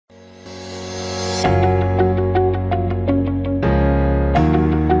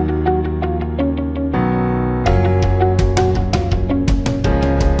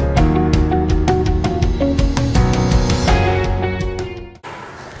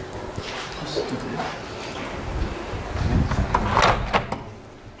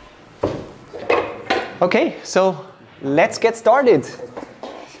Okay, so let's get started.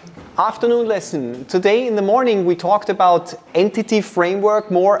 Afternoon lesson. Today in the morning we talked about entity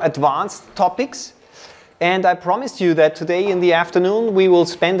framework, more advanced topics. And I promised you that today in the afternoon we will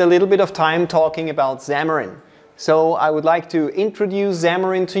spend a little bit of time talking about Xamarin. So I would like to introduce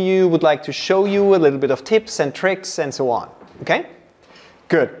Xamarin to you, would like to show you a little bit of tips and tricks and so on. Okay?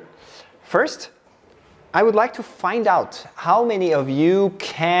 Good. First, I would like to find out how many of you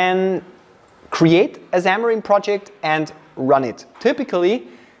can create a Xamarin project and run it. Typically,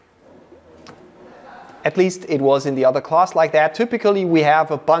 at least it was in the other class like that, typically we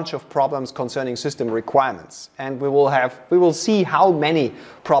have a bunch of problems concerning system requirements. And we will see how many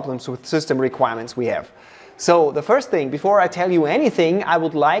problems with system requirements we have. So the first thing, before I tell you anything, I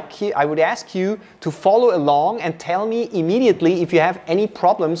would ask you to follow along and tell me immediately if you have any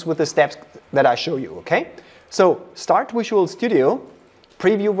problems with the steps that I show you, okay? So start Visual Studio,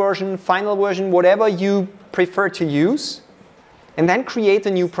 preview version, final version, whatever you prefer to use, and then create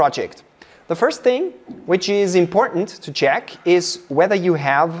a new project. The first thing, which is important to check, is whether you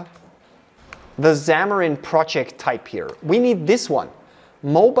have the Xamarin project type here. We need this one,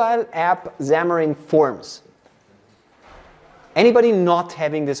 Mobile App Xamarin Forms. Anybody not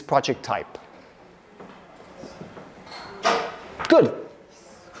having this project type? Good.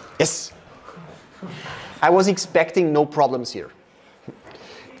 Yes. I was expecting no problems here.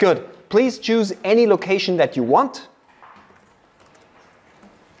 Good. Please choose any location that you want.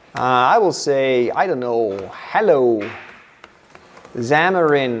 I will say, I don't know, hello,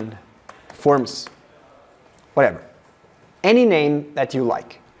 Xamarin Forms, whatever. Any name that you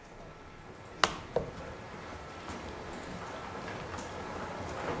like.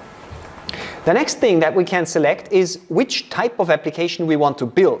 The next thing that we can select is which type of application we want to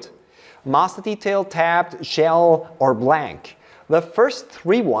build. Master detail, tabbed, shell, or blank. The first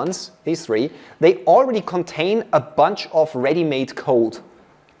three ones, these three, they already contain a bunch of ready-made code.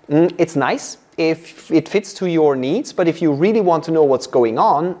 It's nice if it fits to your needs, but if you really want to know what's going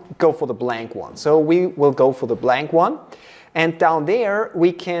on, go for the blank one. So we will go for the blank one. And down there,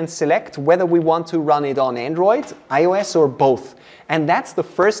 we can select whether we want to run it on Android, iOS, or both. And that's the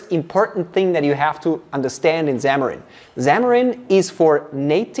first important thing that you have to understand in Xamarin. Xamarin is for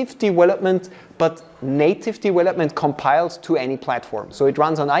native development, but native development compiled to any platform. So it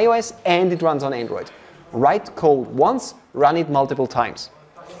runs on iOS and it runs on Android. Write code once, run it multiple times.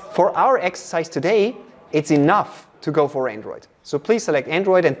 For our exercise today, it's enough to go for Android. So please select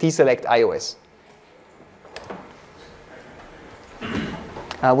Android and deselect iOS.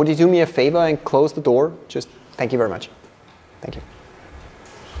 Would you do me a favor and close the door? Just thank you very much. Thank you.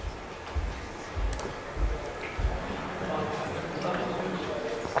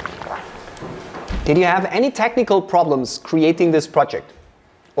 Did you have any technical problems creating this project?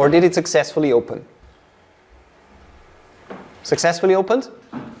 Or did it successfully open? Successfully opened?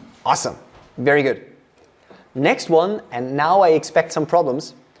 Awesome. Very good. Next one, and now I expect some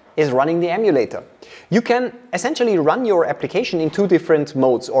problems, is running the emulator. You can essentially run your application in two different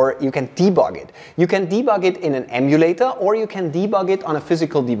modes, or you can debug it. You can debug it in an emulator, or you can debug it on a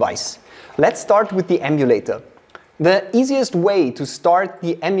physical device. Let's start with the emulator. The easiest way to start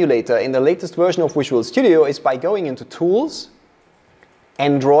the emulator in the latest version of Visual Studio is by going into Tools,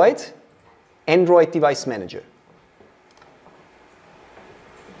 Android, Android Device Manager.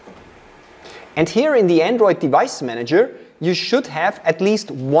 And here in the Android Device Manager, you should have at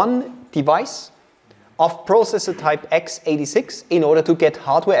least one device of processor type x86 in order to get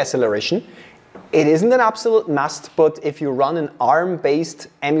hardware acceleration. It isn't an absolute must, but if you run an ARM-based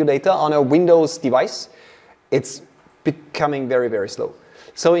emulator on a Windows device, it's becoming very, very slow.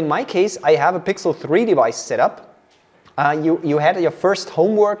 So in my case, I have a Pixel 3 device set up. You had your first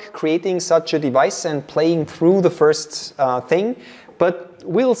homework creating such a device and playing through the first thing, but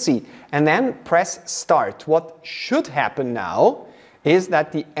we'll see. And then press Start. What should happen now is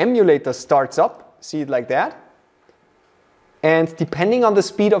that the emulator starts up, see it like that. And depending on the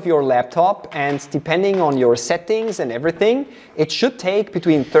speed of your laptop and depending on your settings and everything, it should take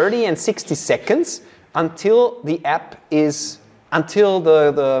between 30 and 60 seconds until the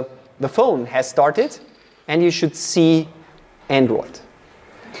phone has started and you should see Android.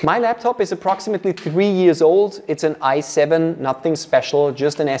 My laptop is approximately 3 years old. It's an i7, nothing special,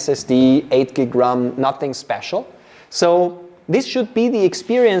 just an SSD, 8 gig RAM, nothing special. So this should be the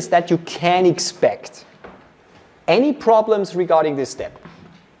experience that you can expect. Any problems regarding this step?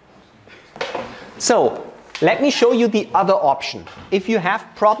 So, let me show you the other option. If you have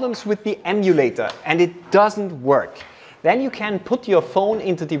problems with the emulator and it doesn't work, then you can put your phone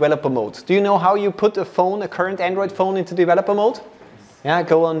into developer mode. Do you know how you put a phone, a current Android phone, into developer mode? Yeah,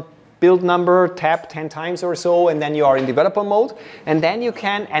 go on build number, tap 10 times or so, and then you are in developer mode. And then you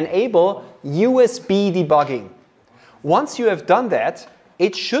can enable USB debugging. Once you have done that,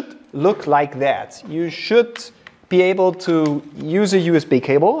 it should look like that. You should be able to use a USB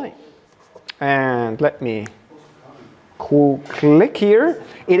cable. And let me click here.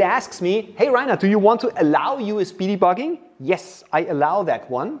 It asks me, hey Rainer, do you want to allow USB debugging? Yes, I allow that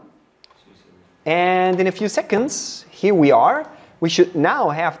one. And in a few seconds, here we are. We should now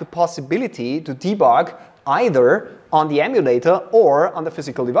have the possibility to debug either on the emulator or on the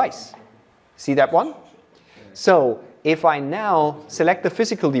physical device. See that one? So if I now select the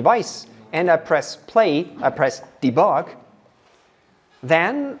physical device and I press play, I press debug,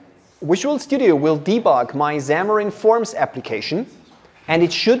 then Visual Studio will debug my Xamarin Forms application, and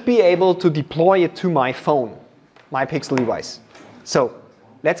it should be able to deploy it to my phone, my Pixel device. So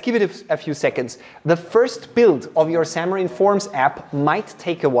let's give it a few seconds. The first build of your Xamarin Forms app might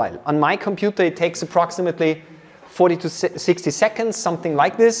take a while. On my computer, it takes approximately 40 to 60 seconds, something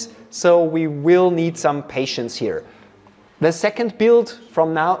like this. So we will need some patience here. The second build,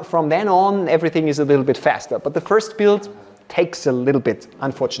 from then on, everything is a little bit faster. But the first build takes a little bit,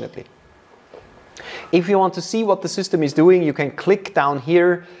 unfortunately. If you want to see what the system is doing, you can click down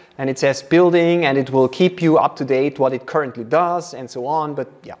here and it says building, and it will keep you up to date what it currently does and so on.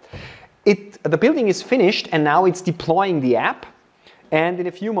 But yeah, the building is finished and now it's deploying the app. And in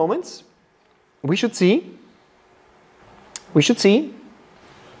a few moments, we should see,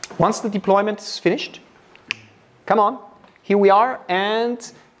 once the deployment is finished, come on, here we are,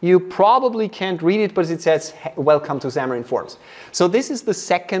 and you probably can't read it, but it says, welcome to Xamarin Forms. So this is the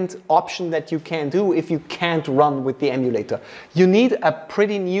second option that you can do if you can't run with the emulator. You need a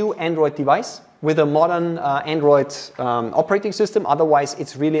pretty new Android device with a modern Android operating system. Otherwise,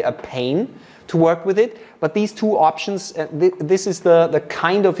 it's really a pain to work with it. But these two options, this is the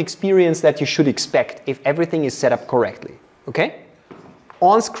kind of experience that you should expect if everything is set up correctly. Okay?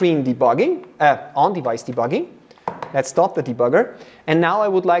 On-screen debugging, on-device debugging. Let's stop the debugger. And now I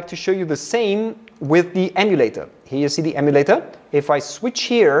would like to show you the same with the emulator. Here you see the emulator. If I switch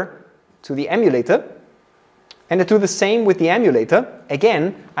here to the emulator and I do the same with the emulator,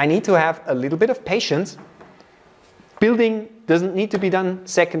 again, I need to have a little bit of patience. Building doesn't need to be done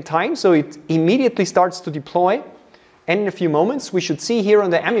second time, so it immediately starts to deploy. And in a few moments, we should see here on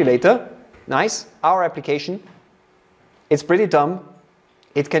the emulator, nice, our application. It's pretty dumb.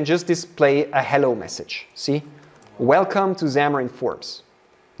 It can just display a hello message. See? Welcome to Xamarin Forms.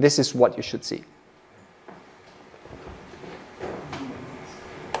 This is what you should see.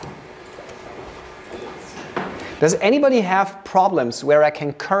 Does anybody have problems where I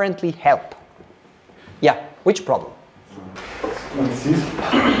can currently help? Yeah, which problem?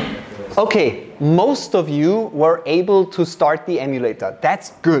 Okay, most of you were able to start the emulator.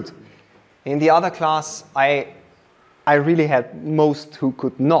 That's good. In the other class, I really had most who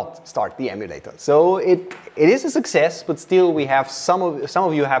could not start the emulator. So it is a success, but still we have some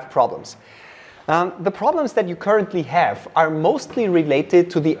of you have problems. The problems that you currently have are mostly related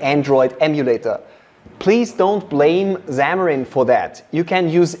to the Android emulator. Please don't blame Xamarin for that. You can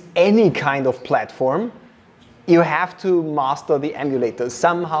use any kind of platform. You have to master the emulator.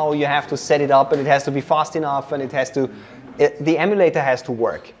 Somehow you have to set it up, and it has to be fast enough, and the emulator has to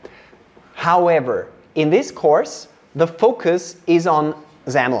work. However, in this course, the focus is on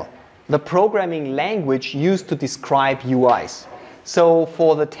XAML, the programming language used to describe UIs. So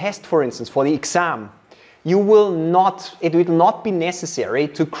for the test, for instance, for the exam, it will not be necessary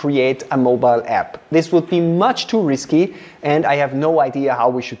to create a mobile app. This would be much too risky, and I have no idea how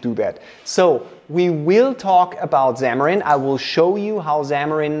we should do that. So we will talk about Xamarin. I will show you how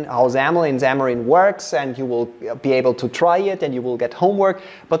XAML in Xamarin works, and you will be able to try it, and you will get homework.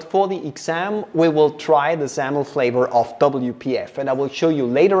 But for the exam, we will try the XAML flavor of WPF, and I will show you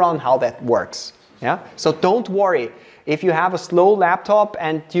later on how that works. Yeah? So don't worry. If you have a slow laptop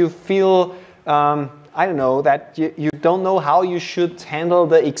and you feel I don't know, that you don't know how you should handle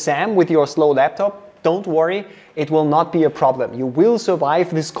the exam with your slow laptop, don't worry, it will not be a problem. You will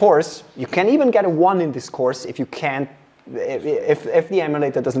survive this course. You can even get a 1 in this course if you can't, if the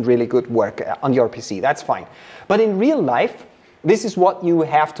emulator doesn't really good work on your PC, that's fine. But in real life, this is what you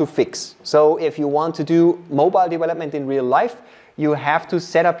have to fix. So if you want to do mobile development in real life, you have to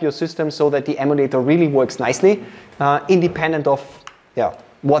set up your system so that the emulator really works nicely, independent of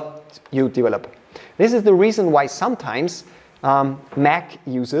what you develop. This is the reason why sometimes Mac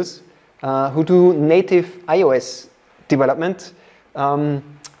users who do native iOS development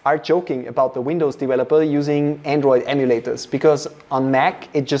are joking about the Windows developer using Android emulators, because on Mac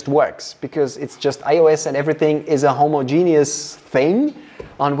it just works, because it's just iOS and everything is a homogeneous thing.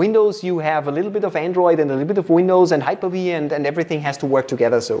 On Windows you have a little bit of Android and a little bit of Windows and Hyper-V and everything has to work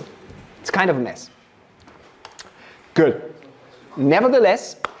together, so it's kind of a mess. Good.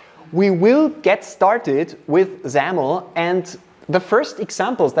 Nevertheless, we will get started with XAML, and the first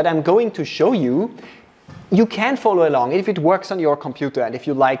examples that I'm going to show you, you can follow along if it works on your computer and if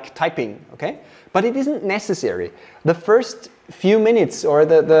you like typing, okay? But it isn't necessary. The first few minutes or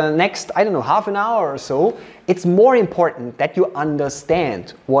the next, I don't know, half an hour or so, it's more important that you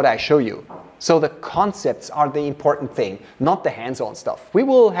understand what I show you. So the concepts are the important thing, not the hands-on stuff. We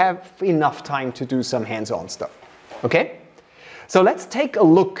will have enough time to do some hands-on stuff, okay? So let's take a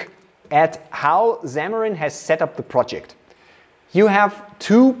look at how Xamarin has set up the project. You have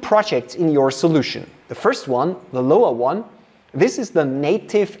two projects in your solution. The first one, the lower one, this is the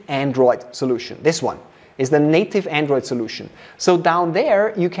native Android solution. This one is the native Android solution. So down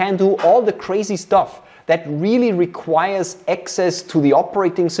there you can do all the crazy stuff that really requires access to the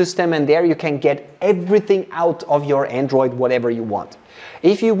operating system, and there you can get everything out of your Android, whatever you want.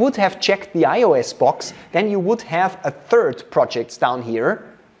 If you would have checked the iOS box, then you would have a third project down here,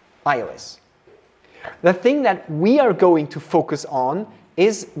 iOS. The thing that we are going to focus on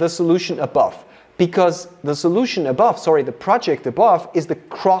is the solution above, because the solution above, sorry, the project above is the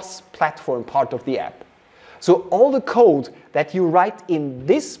cross-platform part of the app. So all the code that you write in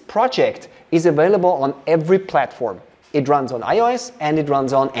this project is available on every platform. It runs on iOS and it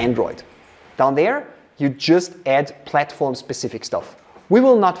runs on Android. Down there, you just add platform-specific stuff. We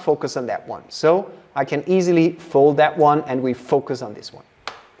will not focus on that one, so I can easily fold that one and we focus on this one.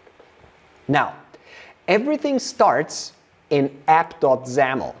 Now, everything starts in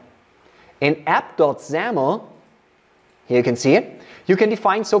app.xaml. In app.xaml, here you can see it, you can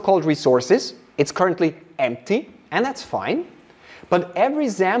define so-called resources. It's currently empty, and that's fine. But every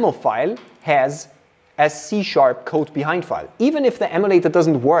XAML file has a C# code behind file. Even if the emulator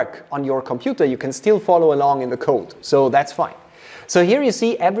doesn't work on your computer, you can still follow along in the code, so that's fine. So here you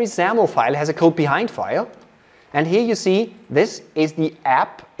see every XAML file has a code behind file, and here you see this is the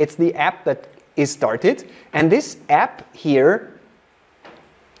app. It's the app that is started, and this app here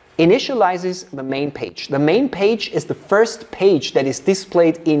initializes the main page. The main page is the first page that is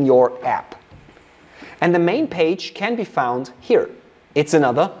displayed in your app. And the main page can be found here. It's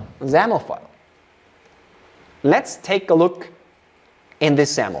another XAML file. Let's take a look in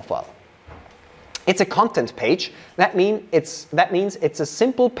this XAML file. It's a content page. That means it's a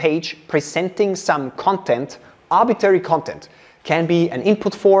simple page presenting some content, arbitrary content. Can be an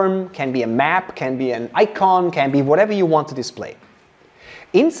input form, can be a map, can be an icon, can be whatever you want to display.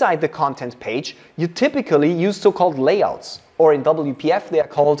 Inside the content page, you typically use so-called layouts, or in WPF they are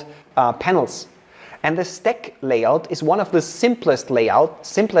called panels. And the stack layout is one of the simplest layout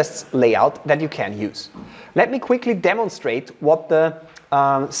that you can use. Let me quickly demonstrate what the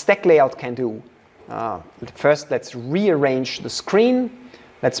stack layout can do. First, let's rearrange the screen.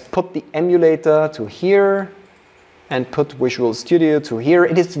 Let's put the emulator to here and put Visual Studio to here.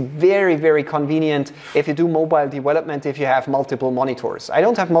 It is very, very convenient if you do mobile development, if you have multiple monitors. I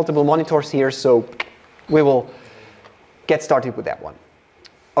don't have multiple monitors here, so we will get started with that one.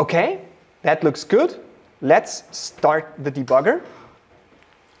 Okay. That looks good. Let's start the debugger,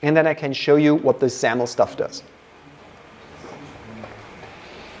 and then I can show you what the XAML stuff does.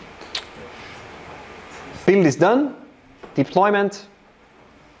 Build is done, deployment,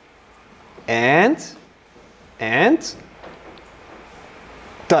 and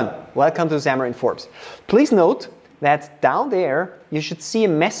done. Welcome to Xamarin Forms. Please note that down there you should see a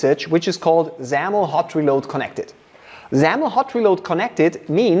message which is called XAML hot reload connected. XAML hot reload connected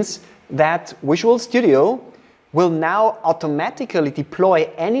means that Visual Studio will now automatically deploy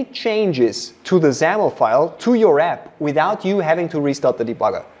any changes to the XAML file to your app without you having to restart the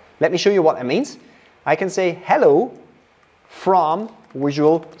debugger. Let me show you what that means. I can say hello from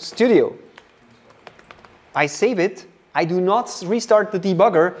Visual Studio. I save it. I do not restart the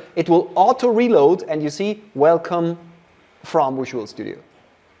debugger. It will auto reload and you see welcome from Visual Studio.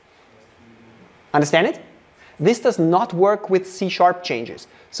 Understand it? This does not work with C# changes.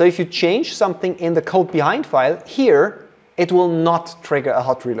 So if you change something in the code behind file, here it will not trigger a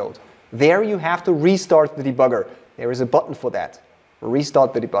hot reload. There you have to restart the debugger. There is a button for that.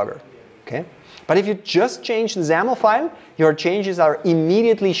 Restart the debugger. Okay? But if you just change the XAML file, your changes are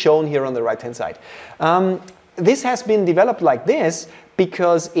immediately shown here on the right-hand side. This has been developed like this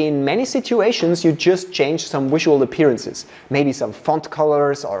because in many situations you just change some visual appearances, maybe some font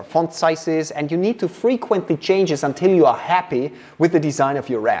colors or font sizes, and you need to frequently change this until you are happy with the design of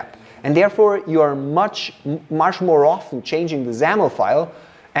your app. And therefore you are much more often changing the XAML file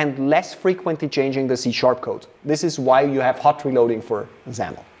and less frequently changing the C# code. This is why you have hot reloading for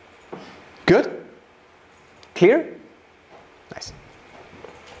XAML. Good? Clear? Nice.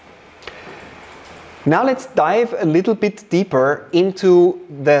 Now let's dive a little bit deeper into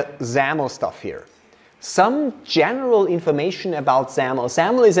the XAML stuff here. Some general information about XAML.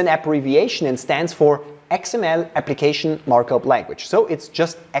 XAML is an abbreviation and stands for XML Application Markup Language. So it's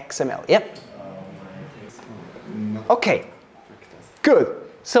just XML. Yep. Okay. Good.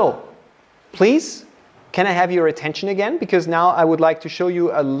 So please, can I have your attention again? Because now I would like to show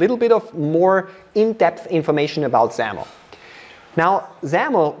you a little bit of more in-depth information about XAML. Now,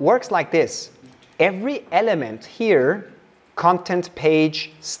 XAML works like this. Every element here, content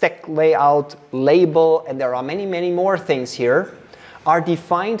page, stack layout, label, and there are many, many more things here, are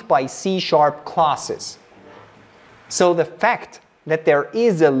defined by C# classes. So the fact that there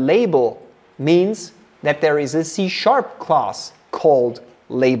is a label means that there is a C# class called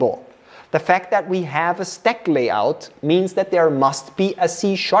label. The fact that we have a stack layout means that there must be a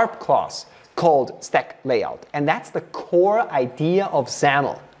C# class called stack layout. And that's the core idea of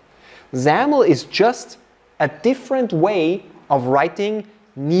XAML. XAML is just a different way of writing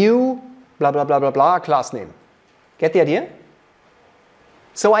new blah blah blah blah blah class name. Get the idea?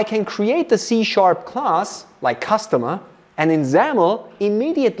 So I can create the C# class like customer, and in XAML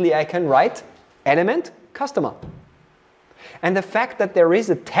immediately I can write element customer. And the fact that there is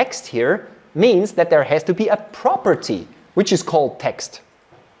a text here means that there has to be a property which is called text.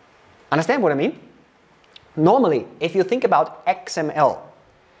 Understand what I mean? Normally, if you think about XML,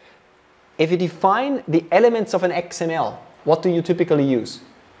 if you define the elements of an XML, what do you typically use?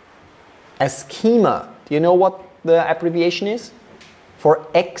 A schema. Do you know what the abbreviation is? For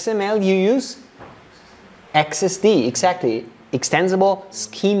XML you use XSD, exactly. Extensible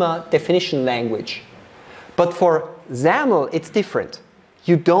Schema Definition Language. But for XAML it's different.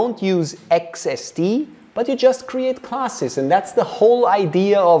 You don't use XSD, but you just create classes, and that's the whole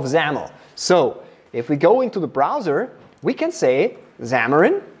idea of XAML. So if we go into the browser, we can say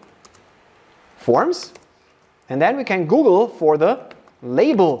Xamarin Forms, and then we can Google for the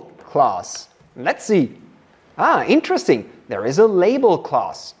label class. Let's see. Ah, interesting. There is a label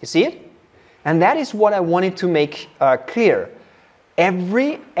class. You see it? And that is what I wanted to make clear.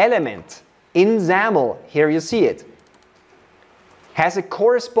 Every element in XAML, here you see it, has a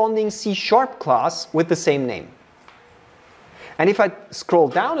corresponding C# class with the same name. And if I scroll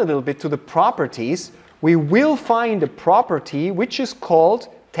down a little bit to the properties, we will find a property which is called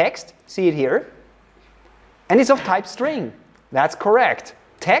text. See it here? And it's of type string. That's correct.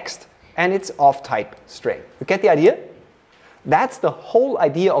 Text, and it's of type string. You get the idea? That's the whole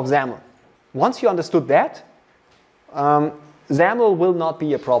idea of XAML. Once you understood that, XAML will not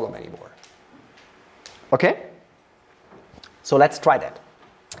be a problem anymore. Okay? So let's try that.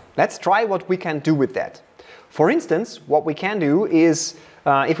 Let's try what we can do with that. For instance, what we can do is,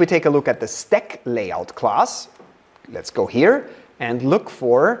 if we take a look at the stack layout class, let's go here and look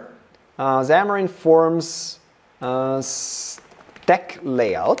for Xamarin Forms stack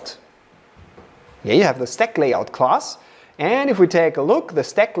layout. Here you have the stack layout class. And if we take a look, the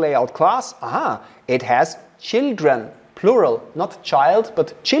stack layout class, it has children, plural, not child,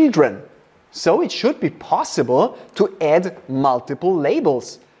 but children. So it should be possible to add multiple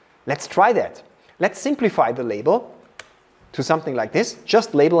labels. Let's try that. Let's simplify the label to something like this,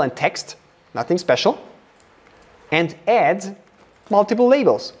 just label and text, nothing special, and add multiple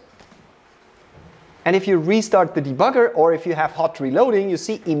labels. And if you restart the debugger, or if you have hot reloading, you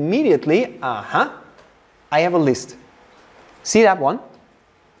see immediately, I have a list. See that one?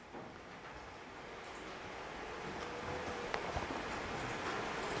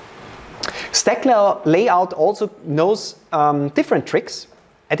 Stack layout also knows different tricks,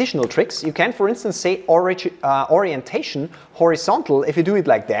 additional tricks. You can, for instance, say orientation horizontal. If you do it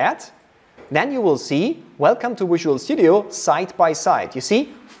like that, then you will see, welcome to Visual Studio, side by side. You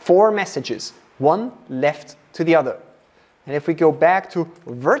see, 4 messages, one left to the other. And if we go back to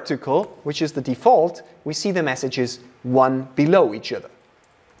vertical, which is the default, we see the messages one below each other.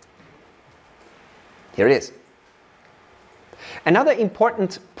 Here it is. Another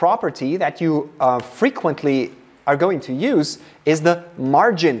important property that you frequently are going to use is the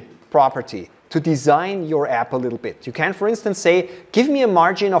margin property. to design your app a little bit. You can, for instance, say, give me a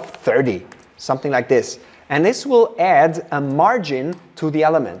margin of 30, something like this. And this will add a margin to the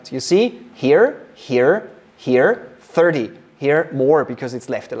element. You see, here, here, here, 30. Here, more because it's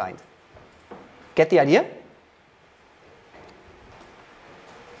left aligned. Get the idea?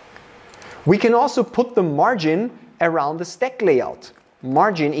 We can also put the margin around the stack layout.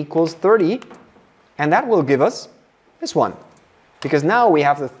 Margin equals 30, and that will give us this one. Because now we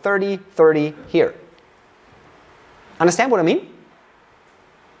have the 30, 30 here. Understand what I mean?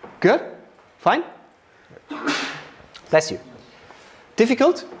 Good? Fine? Bless you.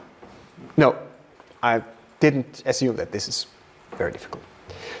 Difficult? No, I didn't assume that this is very difficult.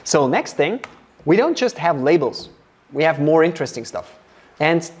 So next thing, we don't just have labels. We have more interesting stuff.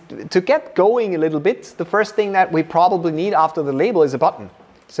 And to get going a little bit, the first thing that we probably need after the label is a button.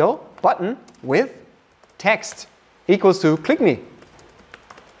 So button with text equals to click me.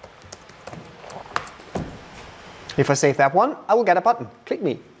 If I save that one, I will get a button. Click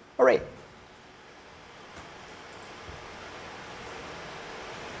me. Hooray.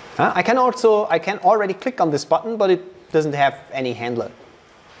 I can already click on this button, but it doesn't have any handler.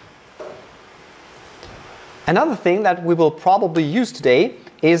 Another thing that we will probably use today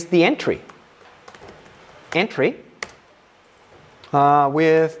is the entry. Entry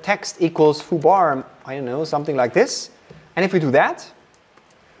with text equals foobar, I don't know, something like this. And if we do that,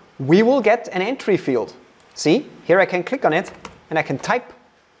 we will get an entry field. See, here I can click on it and I can type.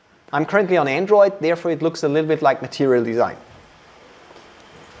 I'm currently on Android, therefore it looks a little bit like Material Design.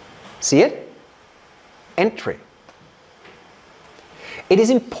 See it? Entry. It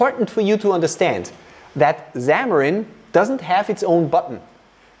is important for you to understand that Xamarin doesn't have its own button.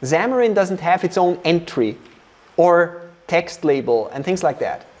 Xamarin doesn't have its own entry or text label and things like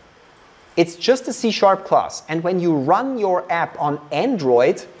that. It's just a C# class. And when you run your app on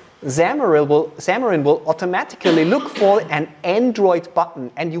Android, Xamarin will automatically look for an Android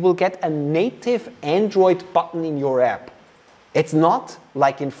button, and you will get a native Android button in your app. It's not,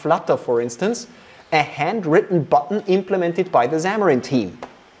 like in Flutter, for instance, a handwritten button implemented by the Xamarin team.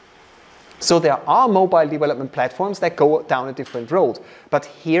 So there are mobile development platforms that go down a different road. But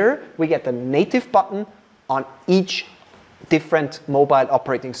here we get the native button on each different mobile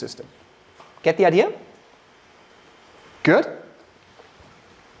operating system. Get the idea? Good?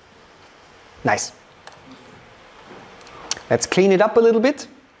 Nice. Let's clean it up a little bit.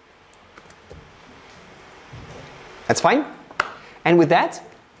 That's fine. And with that,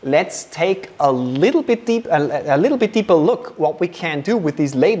 let's take a little bit deeper look what we can do with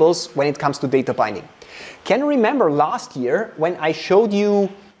these labels when it comes to data binding. Can you remember last year when I showed you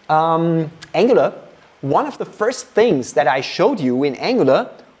Angular? One of the first things that I showed you in Angular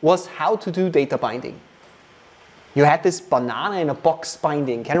was how to do data binding. You had this banana in a box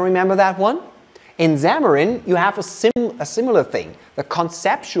binding. Can you remember that one? In Xamarin, you have a similar thing.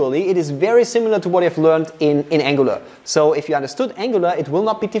 Conceptually, it is very similar to what you've learned in Angular. So if you understood Angular, it will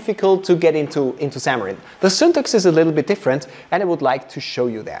not be difficult to get into Xamarin. The syntax is a little bit different, and I would like to show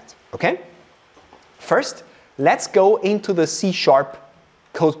you that. Okay? First, let's go into the C#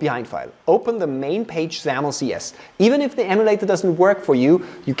 code behind file. Open the main page XAML CS. Even if the emulator doesn't work for you,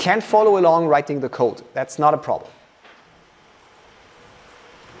 you can follow along writing the code. That's not a problem.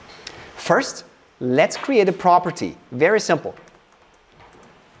 First, let's create a property. Very simple.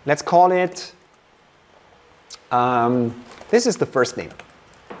 Let's call it, this is the first name.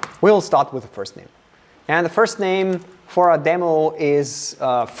 We'll start with the first name. And the first name for our demo is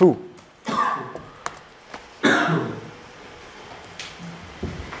foo.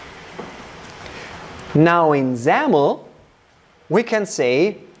 Now in XAML, we can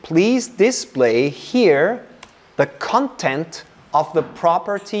say, please display here the content of the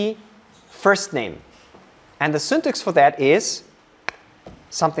property first name. And the syntax for that is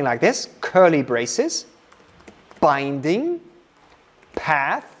something like this, curly braces, binding,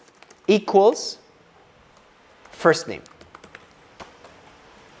 path equals first name.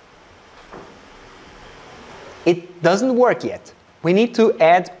 It doesn't work yet. We need to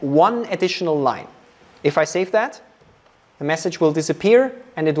add one additional line. If I save that, the message will disappear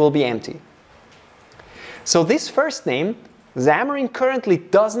and it will be empty. So this first name, Xamarin currently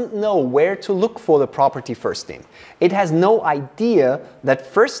doesn't know where to look for the property first name. It has no idea that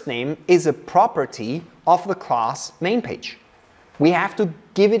first name is a property of the class main page. We have to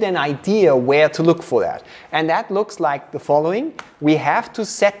give it an idea where to look for that. And that looks like the following. We have to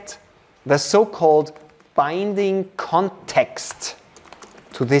set the so-called binding context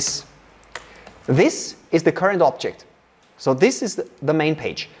to this. This is the current object. So this is the main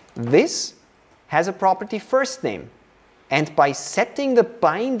page. This has a property first name. And by setting the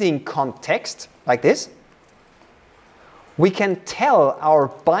binding context like this, we can tell our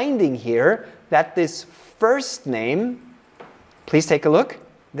binding here that this first name, please take a look,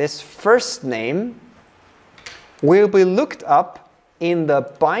 this first name will be looked up in the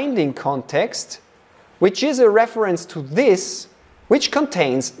binding context, which is a reference to this, which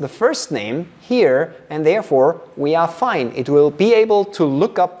contains the first name here, and therefore we are fine. It will be able to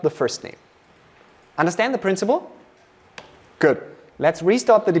look up the first name. Understand the principle? Good. Let's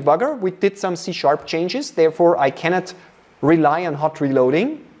restart the debugger. We did some C# changes, therefore I cannot rely on hot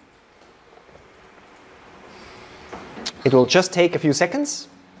reloading. It will just take a few seconds.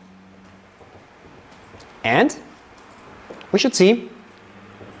 And we should see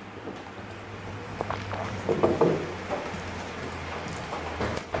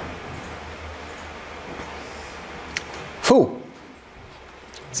foo.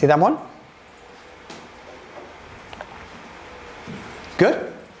 See that one?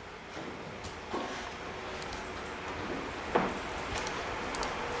 Good.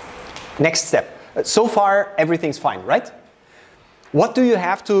 Next step. So far, everything's fine, right? What do you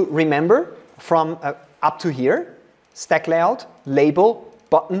have to remember from up to here? Stack layout, label,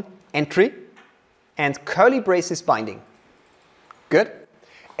 button, entry, and curly braces binding. Good.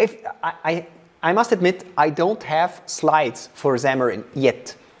 If I must admit, I don't have slides for Xamarin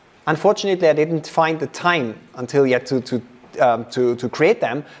yet. Unfortunately, I didn't find the time until yet to create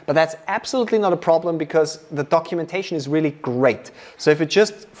them, but that's absolutely not a problem because the documentation is really great. So if you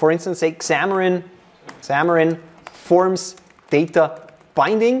just, for instance, say Xamarin Forms data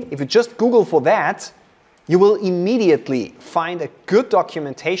binding, if you just Google for that, you will immediately find a good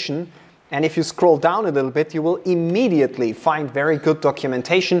documentation, and if you scroll down a little bit, you will immediately find very good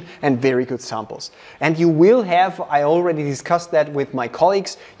documentation and very good samples. And you will have, I already discussed that with my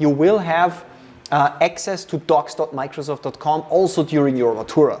colleagues, you will have access to docs.microsoft.com also during your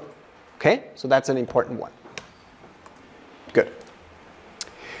Matura. Okay, so that's an important one. Good.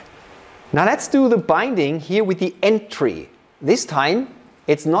 Now let's do the binding here with the entry. This time,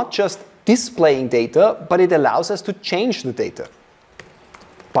 it's not just displaying data, but it allows us to change the data.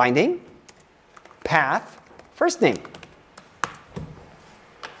 Binding, path, first name.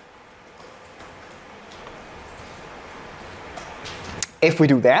 If we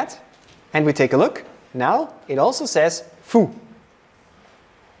do that, and we take a look, now it also says foo.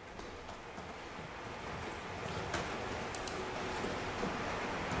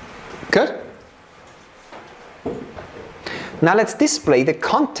 Good. Now let's display the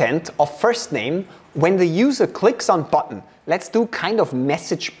content of first name when the user clicks on button. Let's do kind of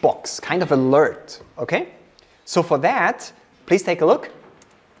message box, kind of alert, okay? So for that, please take a look.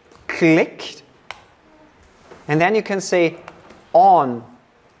 Click, and then you can say on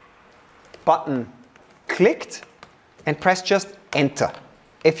button clicked and press just enter.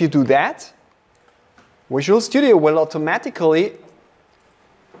 If you do that, Visual Studio will automatically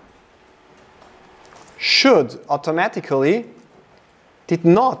did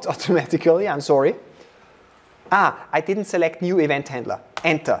not automatically, I'm sorry. I didn't select new event handler.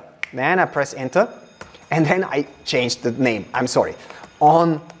 Enter. Then I press enter, and then I changed the name. I'm sorry.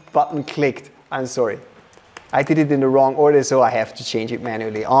 On button clicked. I'm sorry. I did it in the wrong order, so I have to change it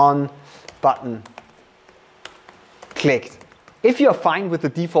manually. On button clicked. If you're fine with the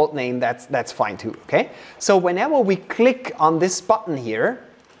default name, that's fine too, okay? So whenever we click on this button here,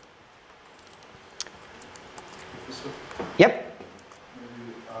 yep.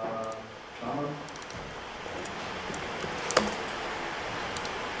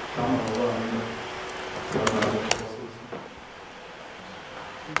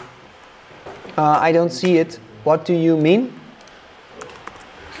 I don't see it. What do you mean?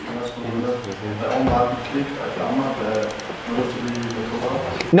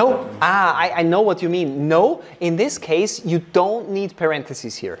 No, I know what you mean. No, in this case, you don't need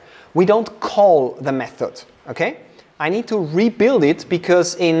parentheses here. We don't call the method, okay? I need to rebuild it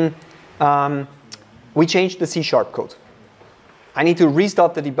because we changed the C# code. I need to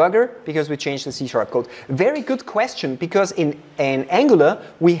restart the debugger because we changed the C# code. Very good question, because in Angular,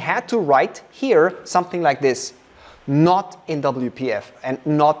 we had to write here something like this, not in WPF and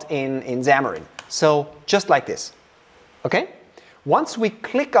not in Xamarin. So just like this, okay? Once we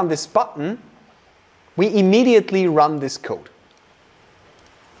click on this button, we immediately run this code.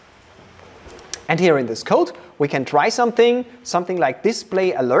 And here in this code, we can try something like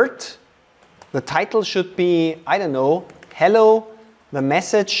display alert. The title should be, I don't know, hello. The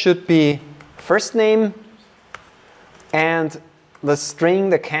message should be first name. And the string,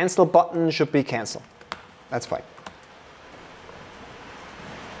 the cancel button should be cancel. That's fine.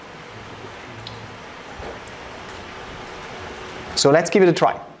 So let's give it a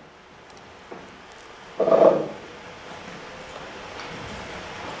try.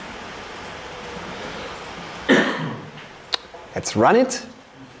 Let's run it.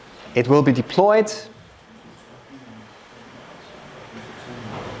 It will be deployed.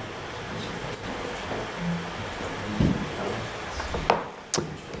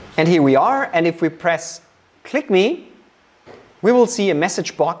 And here we are, and if we press click me, we will see a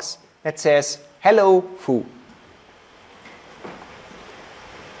message box that says, hello, foo.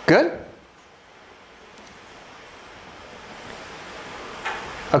 Good?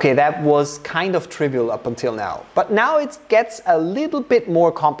 Okay, that was kind of trivial up until now. But now it gets a little bit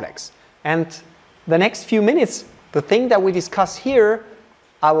more complex. And the next few minutes, the thing that we discuss here,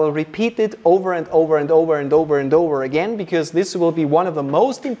 I will repeat it over and over and over and over and over again, because this will be one of the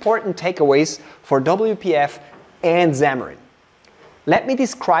most important takeaways for WPF and Xamarin. Let me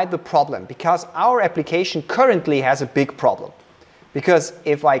describe the problem, because our application currently has a big problem. Because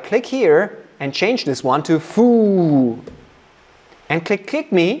if I click here and change this one to foo, and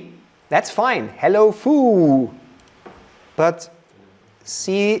click me, that's fine. Hello, foo. But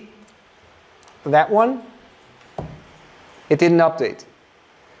see that one? It didn't update.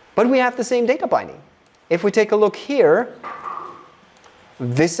 But we have the same data binding. If we take a look here,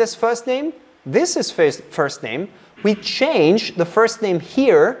 this is first name, this is first name. We change the first name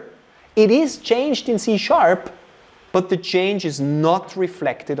here. It is changed in C#, but the change is not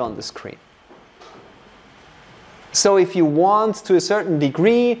reflected on the screen. So if you want, to a certain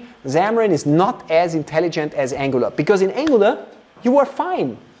degree, Xamarin is not as intelligent as Angular. Because in Angular, you were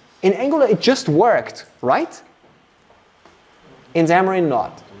fine. In Angular, it just worked, right? In Xamarin,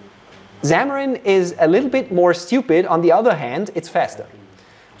 not. Xamarin is a little bit more stupid. On the other hand, it's faster.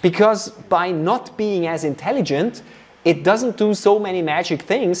 Because by not being as intelligent, it doesn't do so many magic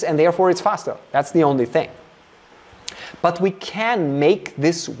things, and therefore it's faster. That's the only thing. But we can make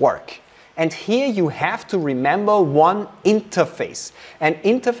this work. And here you have to remember one interface. An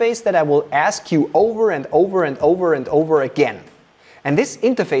interface that I will ask you over and over and over and over again. And this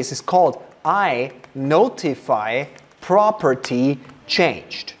interface is called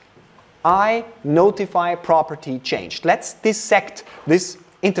INotifyPropertyChanged. INotifyPropertyChanged. Let's dissect this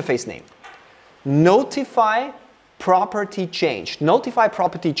interface name. NotifyPropertyChanged.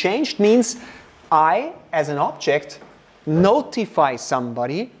 NotifyPropertyChanged means I, as an object, notify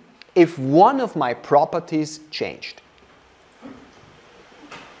somebody if one of my properties changed.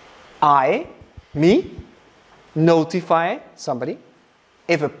 I, me, notify somebody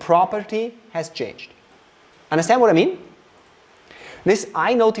if a property has changed. Understand what I mean? This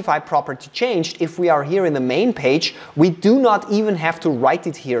INotifyPropertyChanged, if we are here in the main page, we do not even have to write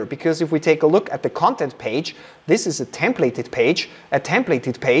it here, because if we take a look at the content page, this is a templated page. A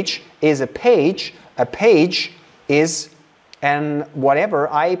templated page is a page is and whatever,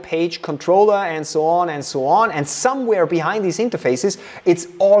 page controller, and so on and so on, and somewhere behind these interfaces, it's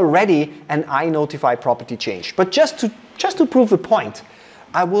already an INotifyPropertyChanged. But just to prove the point,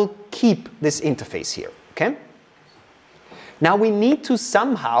 I will keep this interface here, okay? Now we need to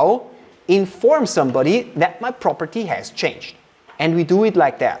somehow inform somebody that my property has changed. And we do it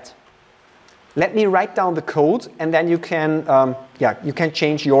like that. Let me write down the code, and then you can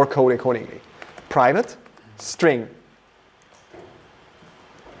change your code accordingly. Private string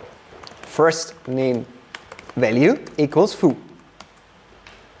first name value equals foo.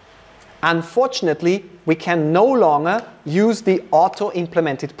 Unfortunately, we can no longer use the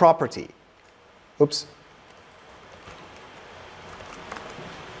auto-implemented property. Oops.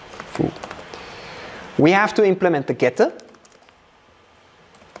 Foo. We have to implement the getter.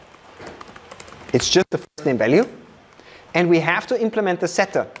 It's just the first name value. And we have to implement the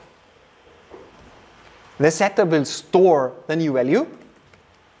setter. The setter will store the new value.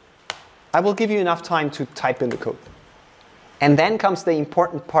 I will give you enough time to type in the code. And then comes the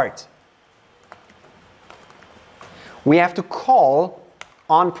important part. We have to call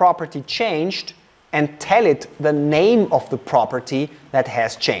on property changed and tell it the name of the property that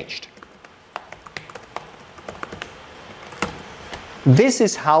has changed. This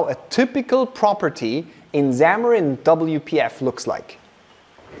is how a typical property in Xamarin WPF looks like.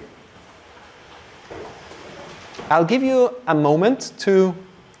 I'll give you a moment to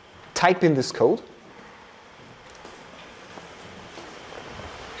type in this code.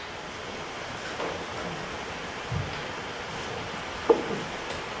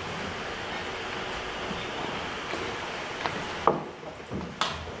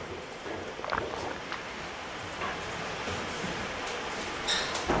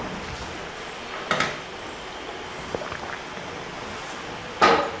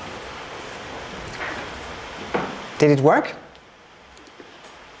 Did it work?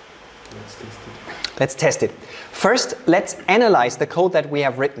 Let's test it. Let's test it. First, let's analyze the code that we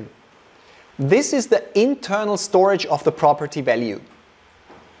have written. This is the internal storage of the property value.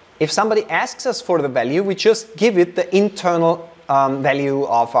 If somebody asks us for the value, we just give it the internal value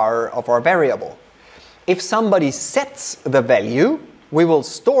of our variable. If somebody sets the value, we will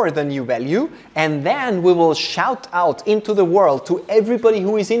store the new value, and then we will shout out into the world to everybody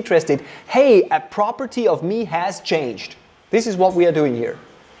who is interested, hey, a property of me has changed. This is what we are doing here.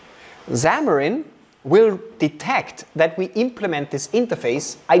 Xamarin will detect that we implement this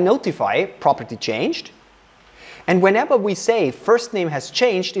interface, INotifyPropertyChanged, and whenever we say first name has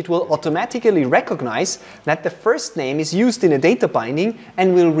changed, it will automatically recognize that the first name is used in a data binding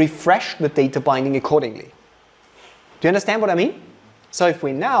and will refresh the data binding accordingly. Do you understand what I mean? So if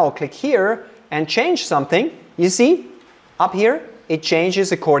we now click here and change something, you see, up here, it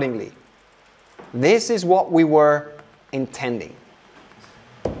changes accordingly. This is what we were intending.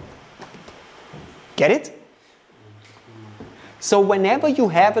 Get it? So whenever you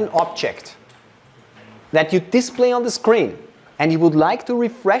have an object that you display on the screen and you would like to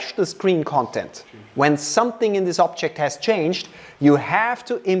refresh the screen content when something in this object has changed, you have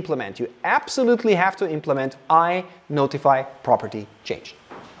to implement, you absolutely have to implement INotifyPropertyChanged.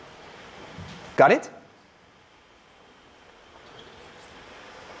 Got it?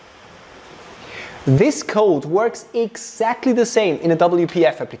 This code works exactly the same in a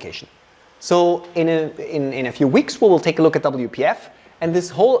WPF application. So in a few weeks we will take a look at WPF, and this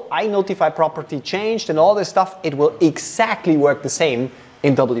whole INotifyPropertyChanged and all this stuff, it will exactly work the same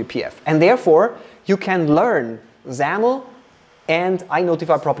in WPF. And therefore, you can learn XAML and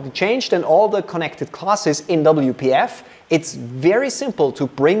INotifyPropertyChanged and all the connected classes in WPF. It's very simple to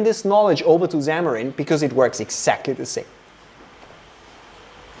bring this knowledge over to Xamarin because it works exactly the same.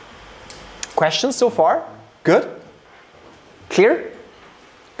 Questions so far? Good? Clear?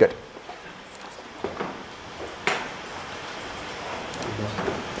 Good.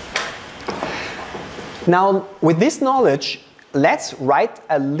 Now, with this knowledge, let's write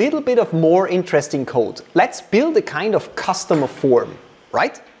a little bit of more interesting code. Let's build a kind of customer form,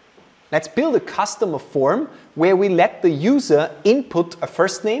 right? Let's build a customer form where we let the user input a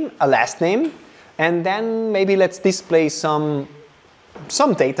first name, a last name, and then maybe let's display some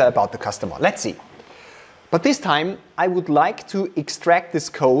data about the customer. Let's see. But this time, I would like to extract this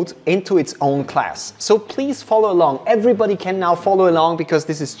code into its own class. So please follow along. Everybody can now follow along because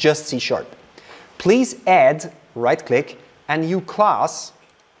this is just C#. Please add, right-click, a new class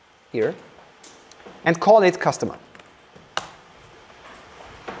here and call it customer.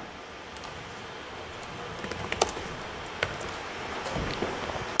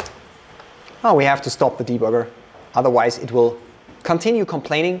 Oh, we have to stop the debugger, otherwise it will continue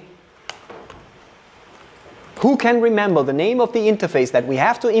complaining. Who can remember the name of the interface that we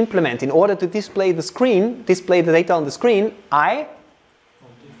have to implement in order to display the data on the screen?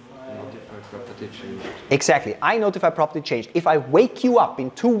 Exactly, INotifyPropertyChanged. If I wake you up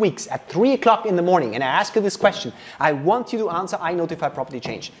in 2 weeks at 3 o'clock in the morning and I ask you this question, I want you to answer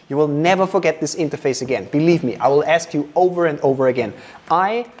INotifyPropertyChanged. You will never forget this interface again. Believe me, I will ask you over and over again.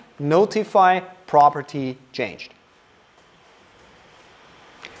 INotifyPropertyChanged.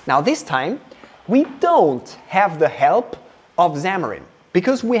 Now this time, we don't have the help of Xamarin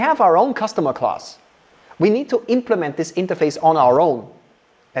because we have our own customer class. We need to implement this interface on our own.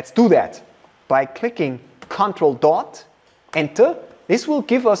 Let's do that by clicking Ctrl. Enter. This will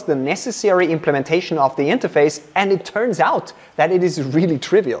give us the necessary implementation of the interface, and it turns out that it is really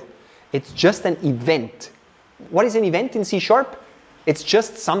trivial. It's just an event. What is an event in C#? It's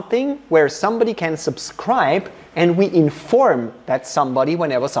just something where somebody can subscribe and we inform that somebody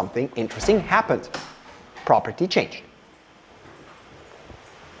whenever something interesting happened. Property changed.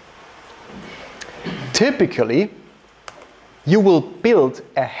 Typically, you will build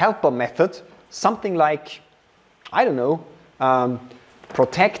a helper method, something like, I don't know,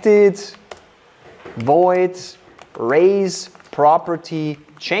 protected, void, raise, property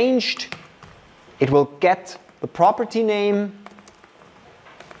changed. It will get the property name.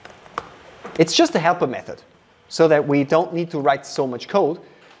 It's just a helper method, so that we don't need to write so much code.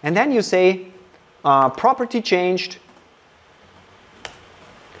 And then you say property changed,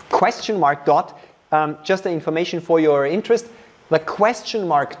 question mark dot. Just the information for your interest. The question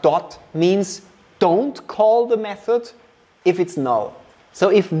mark dot means don't call the method if it's null. So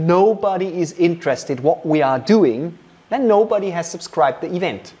if nobody is interested what we are doing, then nobody has subscribed the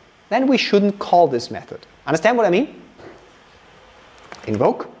event. Then we shouldn't call this method. Understand what I mean?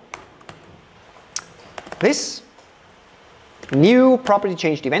 Invoke. This new property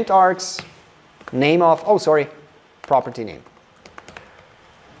changed event args, name of, property name.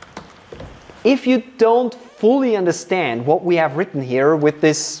 If you don't fully understand what we have written here with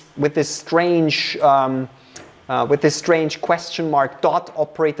this strange question mark dot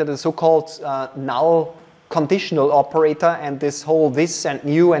operator, the so-called null conditional operator, and this whole this and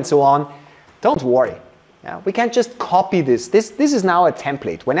new and so on, don't worry. Yeah, we can't just copy this. This is now a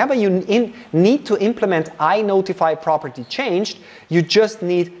template. Whenever you need to implement INotifyPropertyChanged, you just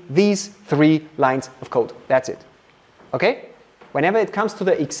need these 3 lines of code. That's it. Okay? Whenever it comes to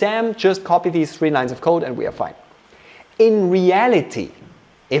the exam, just copy these 3 lines of code and we are fine. In reality,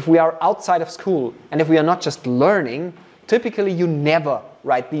 if we are outside of school and if we are not just learning, typically you never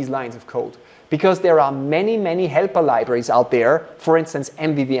write these lines of code because there are many, many helper libraries out there, for instance,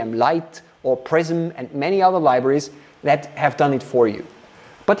 MVVM Lite or Prism and many other libraries that have done it for you.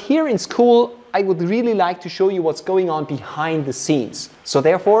 But here in school, I would really like to show you what's going on behind the scenes. So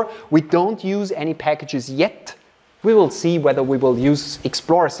therefore, we don't use any packages yet. We will see whether we will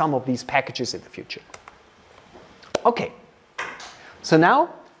explore some of these packages in the future. Okay, so now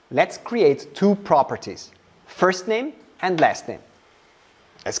let's create 2 properties, first name and last name.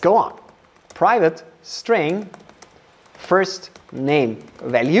 Let's go on. Private string first name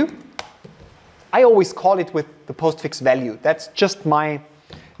value. I always call it with the postfix value. That's just my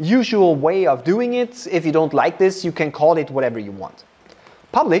usual way of doing it. If you don't like this, you can call it whatever you want.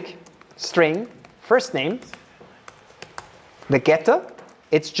 Public string first name. The getter,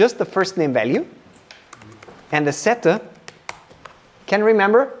 it's just the first name value. And the setter, can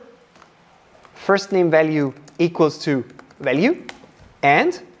remember, first name value equals to value.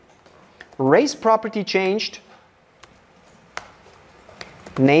 And raise property changed,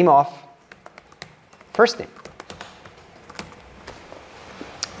 name of first name.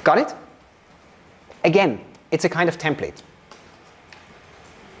 Got it? Again, it's a kind of template.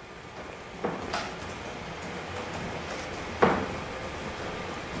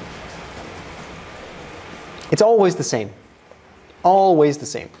 It's always the same. Always the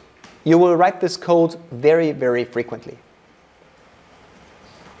same. You will write this code very, very frequently.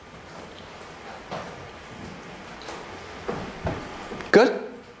 Good?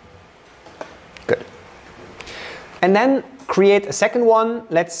 Good. And then create a second one.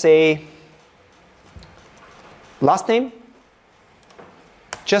 Let's say last name.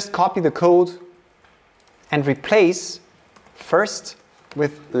 Just copy the code and replace first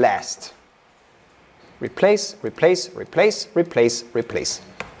with last. Replace, replace, replace, replace, replace.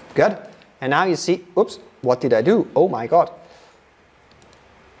 Good. And now you see, oops, what did I do? Oh my God.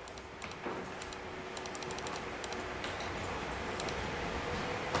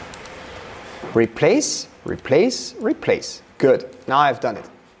 Replace, replace, replace. Good. Now I've done it.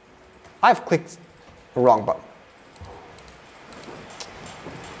 I've clicked the wrong button.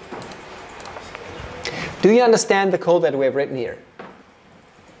 Do you understand the code that we have written here?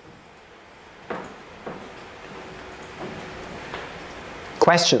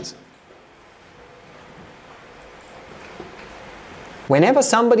 Questions? Whenever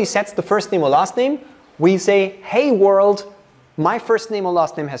somebody sets the first name or last name, we say, hey world, my first name or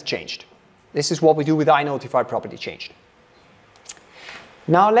last name has changed. This is what we do with INotifyPropertyChanged.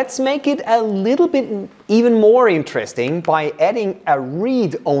 Now let's make it a little bit even more interesting by adding a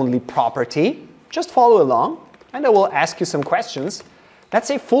read-only property. Just follow along and I will ask you some questions. Let's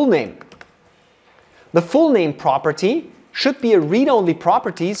say full name. The full name property should be a read-only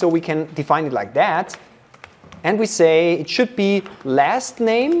property, so we can define it like that. And we say it should be last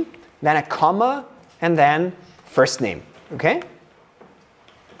name, then a comma, and then first name. Okay?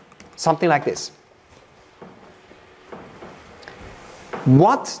 Something like this.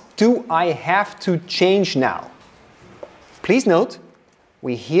 What do I have to change now? Please note,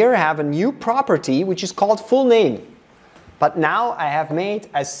 we here have a new property which is called full name. But now I have made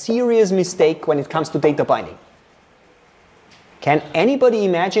a serious mistake when it comes to data binding. Can anybody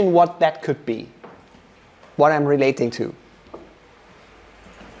imagine what that could be? What I'm relating to?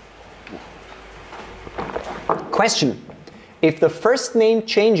 Question. If the first name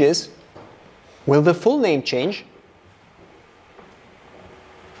changes, will the full name change?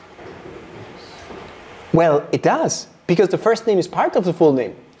 Well, it does, because the first name is part of the full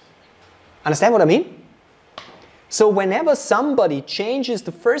name. Understand what I mean? So whenever somebody changes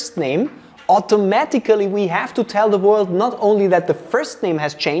the first name, automatically we have to tell the world not only that the first name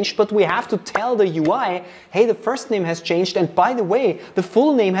has changed, but we have to tell the UI, hey, the first name has changed, and by the way, the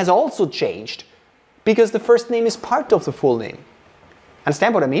full name has also changed, because the first name is part of the full name.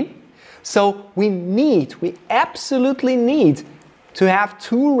 Understand what I mean? So we absolutely need to have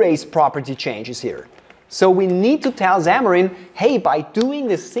 2 raise property changes here. So we need to tell Xamarin, hey, by doing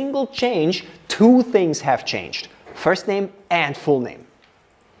this single change, 2 things have changed. First name and full name.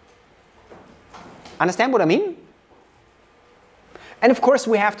 Understand what I mean? And of course,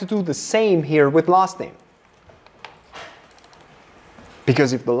 we have to do the same here with last name.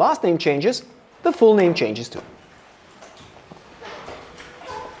 Because if the last name changes, the full name changes too.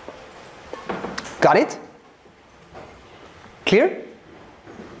 Got it? Clear?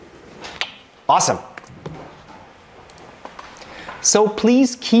 Awesome. So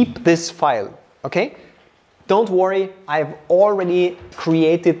please keep this file, okay? Don't worry, I've already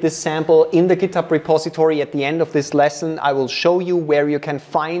created this sample in the GitHub repository. At the end of this lesson, I will show you where you can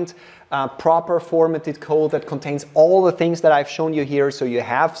find proper formatted code that contains all the things that I've shown you here, so you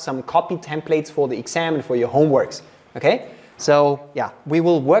have some copy templates for the exam and for your homeworks, okay? So yeah, we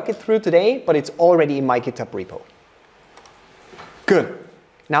will work it through today, but it's already in my GitHub repo. Good.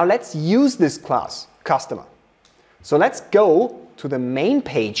 Now let's use this class, customer. So let's go to the main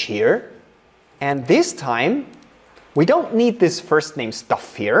page here, and this time we don't need this first name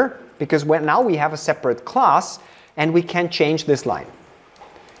stuff here, because now we have a separate class and we can change this line.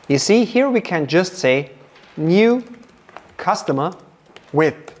 You see, here we can just say new customer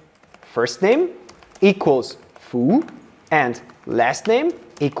with first name equals foo and last name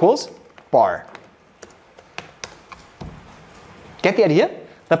equals bar. Get the idea?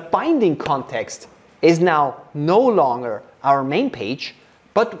 The binding context is now no longer our main page,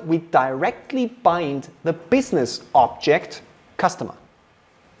 but we directly bind the business object customer.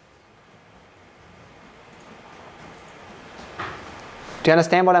 Do you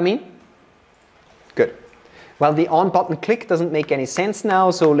understand what I mean? Good. Well, the on button click doesn't make any sense now,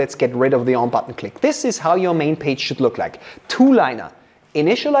 so let's get rid of the on button click. This is how your main page should look like. Two-liner,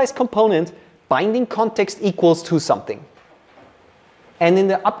 initialize component, binding context equals to something. And in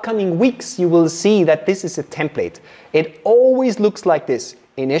the upcoming weeks, you will see that this is a template. It always looks like this.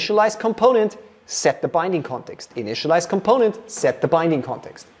 Initialize component, set the binding context. Initialize component, set the binding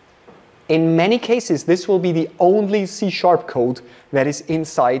context. In many cases, this will be the only C# code that is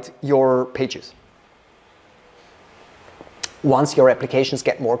inside your pages. Once your applications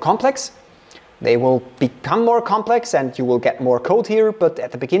get more complex, they will become more complex and you will get more code here, but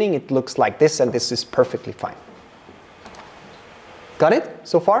at the beginning it looks like this, and this is perfectly fine. Got it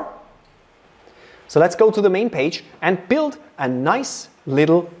so far? So let's go to the main page and build a nice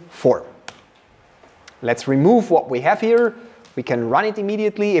little form. Let's remove what we have here. We can run it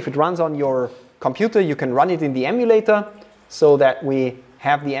immediately. If it runs on your computer, you can run it in the emulator so that we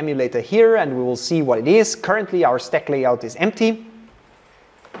have the emulator here and we will see what it is. Currently, our stack layout is empty.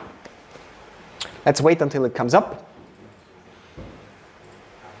 Let's wait until it comes up.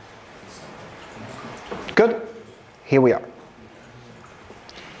 Good. Here we are.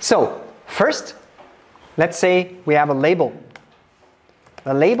 So, first, let's say we have a label.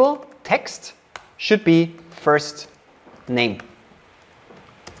 The label text should be first name.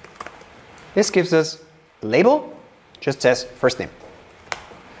 This gives us a label, just says first name.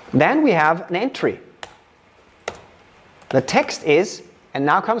 Then we have an entry. The text is, and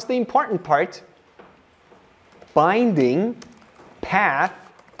now comes the important part, binding path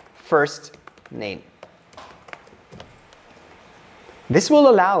first name. This will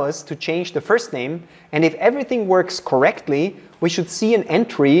allow us to change the first name, and if everything works correctly, we should see an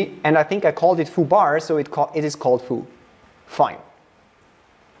entry, and I think I called it foo bar, so it is called foo. Fine.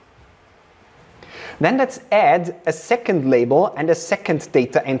 Then let's add a second label and a second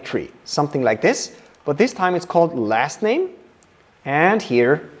data entry, something like this, but this time it's called last name, and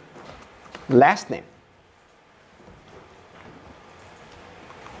here, last name.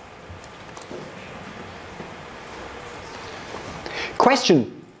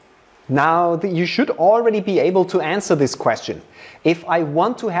 Question. Now you should already be able to answer this question. If I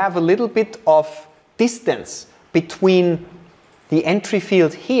want to have a little bit of distance between the entry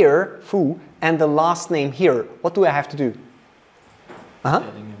field here, foo, and the last name here, what do I have to do? Adding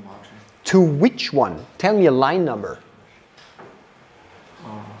a margin. To which one? Tell me a line number.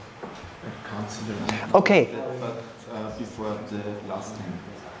 I can't see the line. Okay. But before the last name.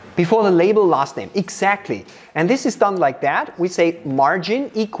 Before the label last name, exactly. And this is done like that. We say margin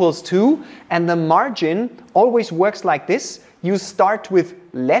equals to, and the margin always works like this. You start with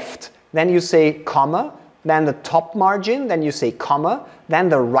left, then you say comma, then the top margin, then you say comma, then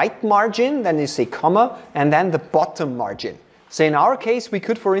the right margin, then you say comma, and then the bottom margin. So in our case, we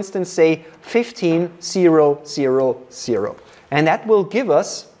could, for instance, say 15, 0, 0, 0. And that will give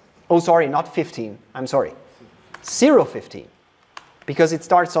us, oh sorry, not 15, I'm sorry, 0, 15. Because it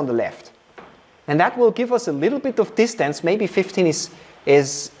starts on the left. And that will give us a little bit of distance. Maybe 15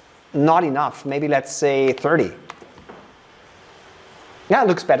 is not enough. Maybe let's say 30. Yeah, it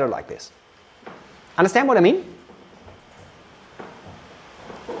looks better like this. Understand what I mean?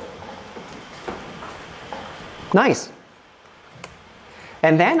 Nice.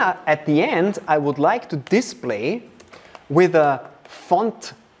 And then at the end, I would like to display with a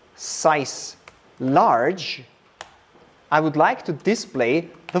font size large, I would like to display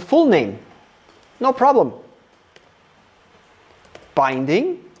the full name. No problem.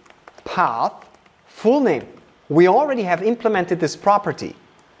 Binding, path, full name. We already have implemented this property.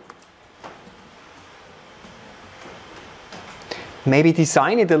 Maybe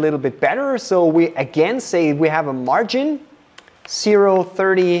design it a little bit better. So we again say we have a margin 0,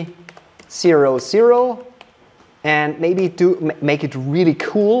 30, 0, 0, and maybe make it really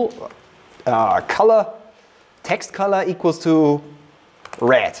cool. Color, text color equals to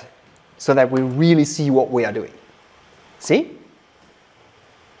red, so that we really see what we are doing. See?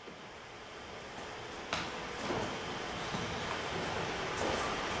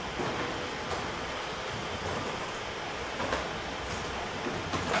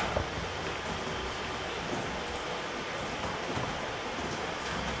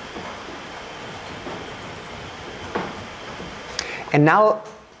 And now,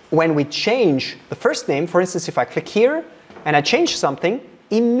 when we change the first name, for instance, if I click here and I change something,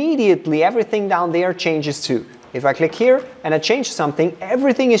 immediately everything down there changes too. If I click here and I change something,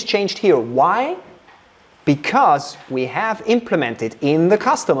 everything is changed here. Why? Because we have implemented in the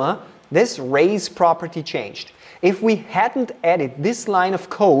customer this raise property changed. If we hadn't added this line of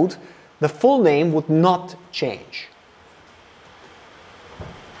code, the full name would not change.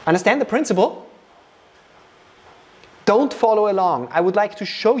 Understand the principle? Don't follow along. I would like to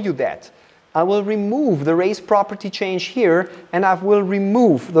show you that. I will remove the raise property change here, and I will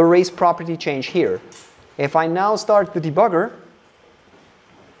remove the raise property change here. If I now start the debugger,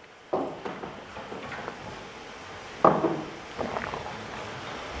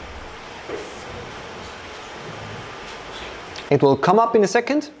 it will come up in a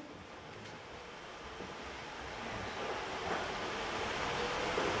second.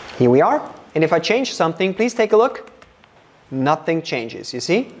 Here we are. And if I change something, please take a look. Nothing changes, you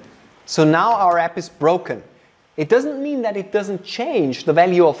see? So now our app is broken. It doesn't mean that it doesn't change the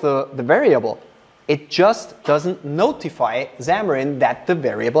value of the variable. It just doesn't notify Xamarin that the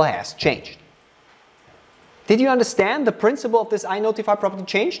variable has changed. Did you understand the principle of this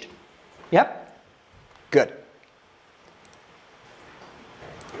INotifyPropertyChanged? Yep? Good.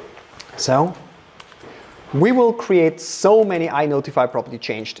 So, we will create so many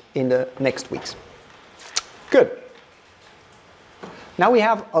INotifyPropertyChanged in the next weeks. Good. Now we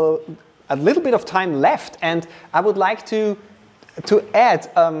have a little bit of time left, and I would like to add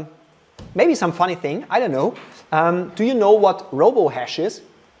maybe some funny thing. I don't know. Do you know what robohash is?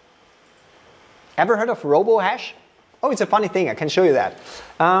 Ever heard of robohash? Oh, it's a funny thing. I can show you that.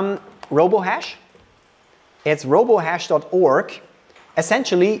 Robohash. It's robohash.org.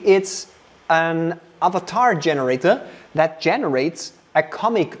 Essentially, it's an avatar generator that generates a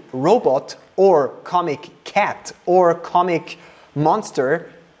comic robot or comic cat or comic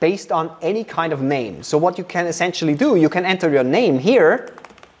monster based on any kind of name. So what you can essentially do, you can enter your name here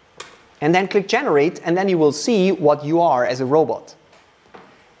and then click generate, and then you will see what you are as a robot.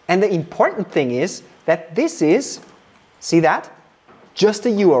 And the important thing is that this is, see that? Just a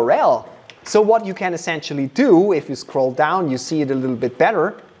URL. So what you can essentially do, if you scroll down, you see it a little bit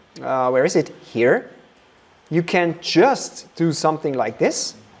better. Where is it? Here. You can just do something like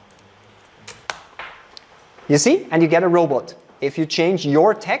this. You see? And you get a robot. If you change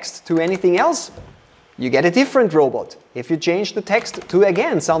your text to anything else, you get a different robot. If you change the text to,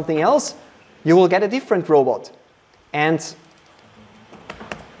 again, something else, you will get a different robot. And,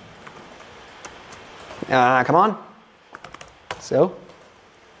 come on. So,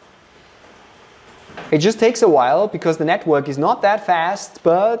 it just takes a while because the network is not that fast,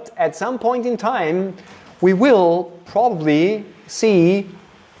 but at some point in time, we will probably see,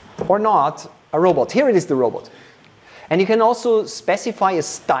 or not, a robot. Here it is, the robot. And you can also specify a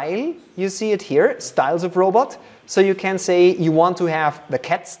style. You see it here, styles of robot. So you can say you want to have the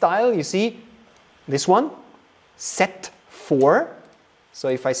cat style. You see this one, set for. So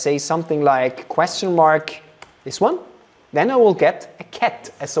if I say something like question mark, this one, then I will get a cat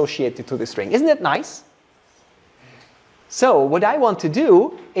associated to the string. Isn't that nice? So what I want to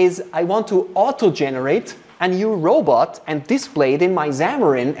do is I want to auto-generate a new robot and display it in my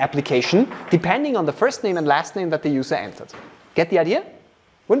Xamarin application depending on the first name and last name that the user entered. Get the idea?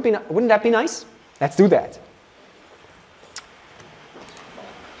 Wouldn't that be nice? Let's do that.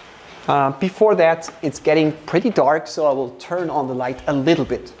 Before that, it's getting pretty dark, so I will turn on the light a little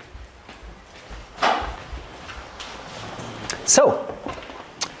bit. So,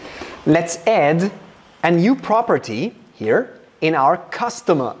 let's add a new property here in our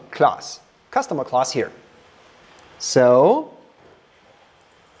customer class. Customer class here. So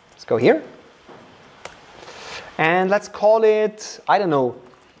let's go here. And let's call it, I don't know,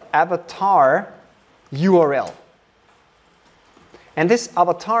 avatar URL. And this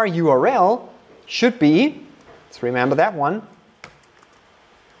avatar URL should be, let's remember that one,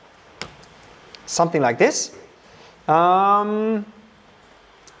 something like this.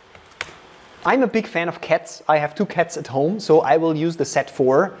 I'm a big fan of cats. I have 2 cats at home, so I will use the set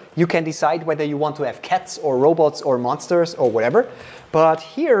 4. You can decide whether you want to have cats or robots or monsters or whatever. But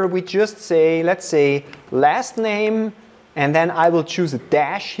here we just say, let's say, last name, and then I will choose a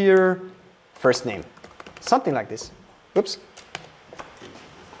dash here, first name. Something like this. Oops.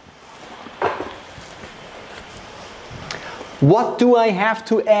 What do I have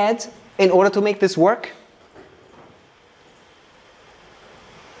to add in order to make this work?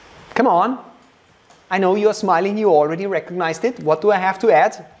 Come on. I know you are smiling, you already recognized it. What do I have to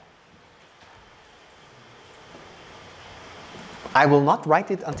add? I will not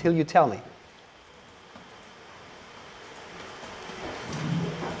write it until you tell me.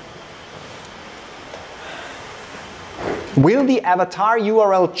 Will the avatar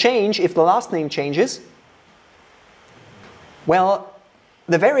URL change if the last name changes? Well,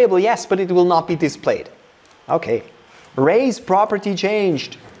 the variable yes, but it will not be displayed. Okay. Raise property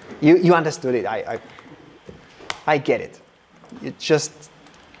changed. You understood it. I get it. You just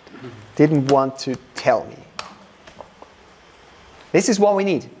didn't want to tell me. This is what we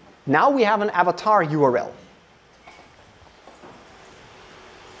need. Now we have an avatar URL.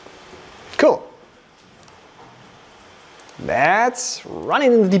 Cool. Let's run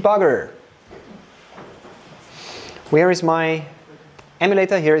it in the debugger. Where is my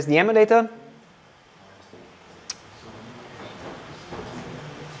emulator? Here is the emulator.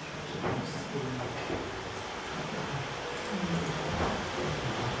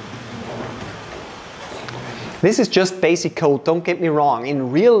 This is just basic code, don't get me wrong.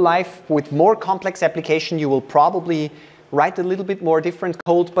 In real life, with more complex application, you will probably write a little bit more different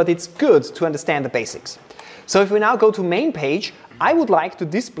code, but it's good to understand the basics. So if we now go to main page, I would like to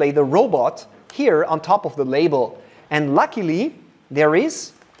display the robot here on top of the label. And luckily, there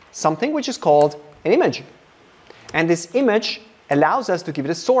is something which is called an image. And this image allows us to give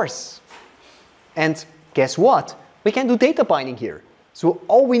it a source. And guess what? We can do data binding here. So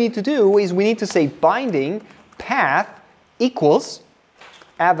all we need to do is we need to say binding path equals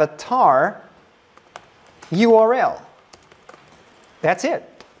avatar URL. That's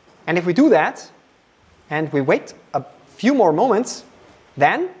it. And if we do that, and we wait a few more moments,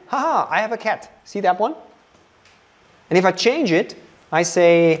 then, haha, I have a cat. See that one? And if I change it, I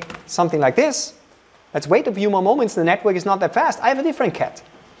say something like this. Let's wait a few more moments, the network is not that fast. I have a different cat.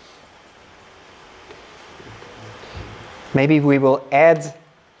 Maybe we will add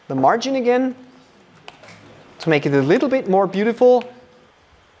the margin again to make it a little bit more beautiful.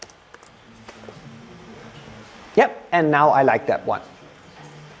 Yep, and now I like that one.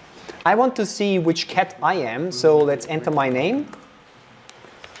 I want to see which cat I am, so let's enter my name.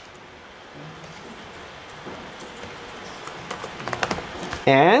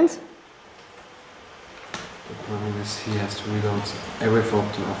 And The problem is he has to reload every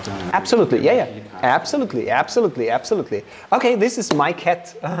photo after. absolutely, yeah. Absolutely. Okay, this is my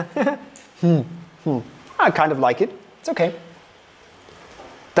cat. I kind of like it. It's okay.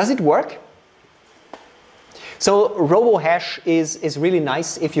 Does it work? So RoboHash is really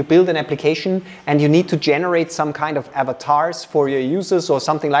nice if you build an application and you need to generate some kind of avatars for your users or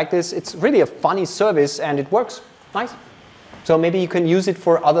something like this. It's really a funny service and it works. Nice. So maybe you can use it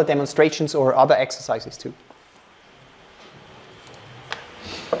for other demonstrations or other exercises too.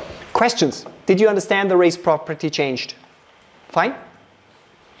 Questions? Did you understand the raise property changed? Fine?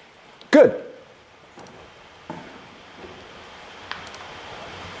 Good.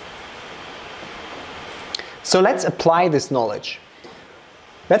 So let's apply this knowledge.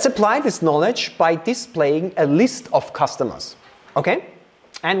 Let's apply this knowledge by displaying a list of customers. Okay?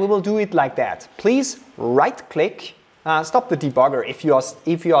 And we will do it like that. Please right-click, stop the debugger if you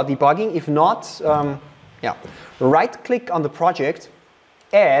are debugging. If not, right-click on the project,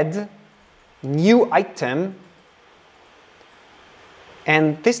 add new item,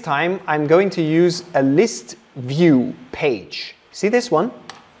 and this time I'm going to use a list view page. See this one?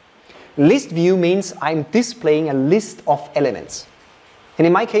 List view means I'm displaying a list of elements. And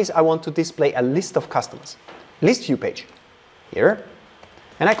in my case, I want to display a list of customers. List view page. Here.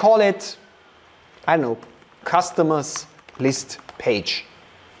 And I call it, I don't know, customers list page.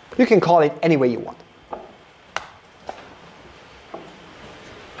 You can call it any way you want.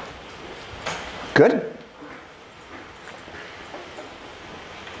 Good?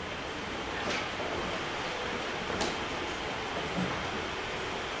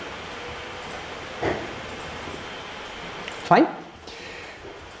 Fine.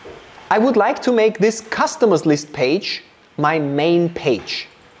 I would like to make this customers list page my main page,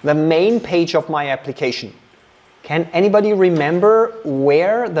 the main page of my application. Can anybody remember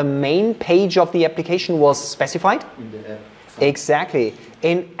where the main page of the application was specified? In the app. Exactly,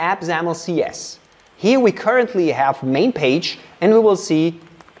 in app XAML CS. Here we currently have main page and we will see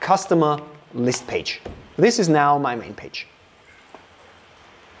customer list page. This is now my main page.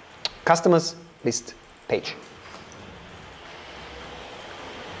 Customers list page.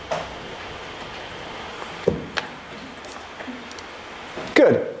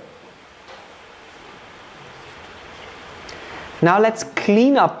 Good. Now let's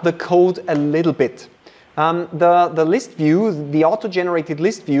clean up the code a little bit. The list view, the auto-generated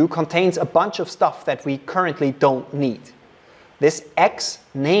list view, contains a bunch of stuff that we currently don't need. This X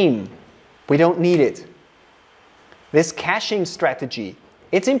name, we don't need it. This caching strategy,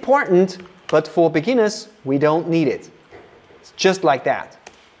 it's important, but for beginners, we don't need it. It's just like that.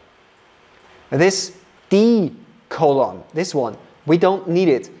 This D colon, this one, we don't need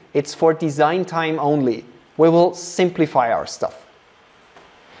it. It's for design time only. We will simplify our stuff.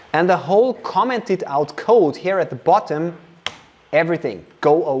 And the whole commented out code here at the bottom, everything,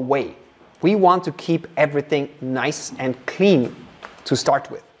 go away. We want to keep everything nice and clean to start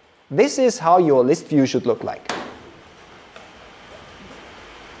with. This is how your list view should look like.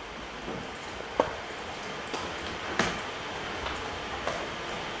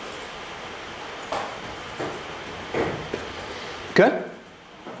 Good?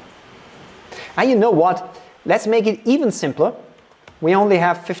 And you know what? Let's make it even simpler. We only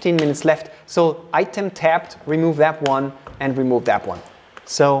have 15 minutes left. So item tabbed, remove that one, and remove that one.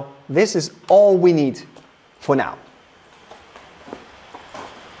 So this is all we need for now.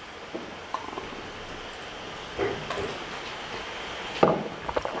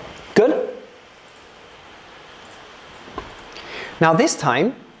 Good? Now this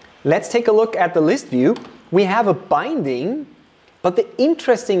time, let's take a look at the list view. We have a binding, but the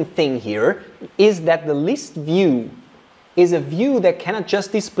interesting thing here is that the list view is a view that cannot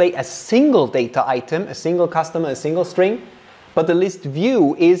just display a single data item, a single customer, a single string, but the list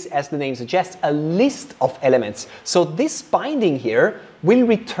view is, as the name suggests, a list of elements. So this binding here will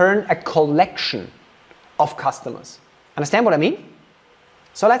return a collection of customers. Understand what I mean?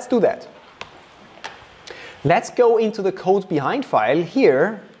 So let's do that. Let's go into the code behind file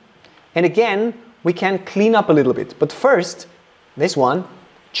here, and again, we can clean up a little bit. But first, this one,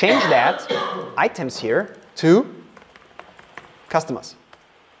 change that, items here, to customers.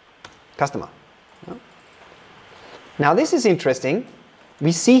 Customer. Now this is interesting.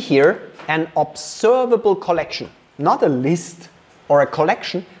 We see here an observable collection. Not a list or a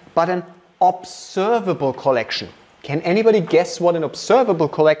collection, but an observable collection. Can anybody guess what an observable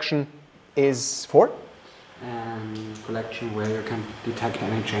collection is for? Collection where you can detect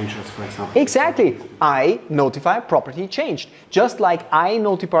any changes, for example. Exactly. INotifyPropertyChanged. Just like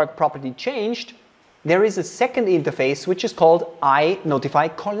INotifyPropertyChanged, there is a second interface which is called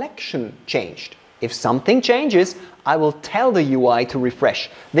INotifyCollectionChanged. If something changes, I will tell the UI to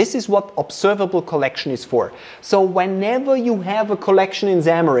refresh. This is what observable collection is for. So whenever you have a collection in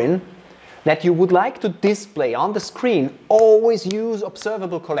Xamarin that you would like to display on the screen, always use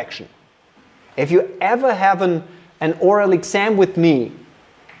observable collection. If you ever have an oral exam with me,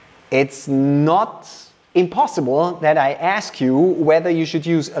 it's not impossible that I ask you whether you should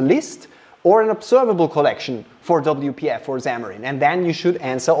use a list or an observable collection for WPF or Xamarin, and then you should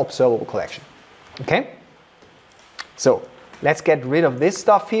answer observable collection. Okay? So let's get rid of this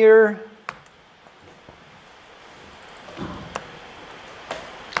stuff here.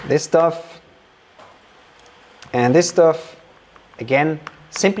 This stuff and this stuff. Again,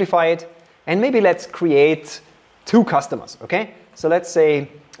 simplify it, and maybe let's create two customers. Okay? So let's say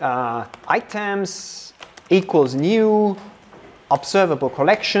items equals new observable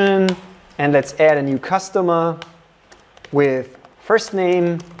collection. And let's add a new customer with first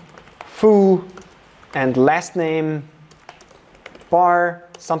name, foo, and last name, bar,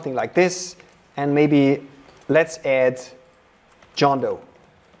 something like this. And maybe let's add John Doe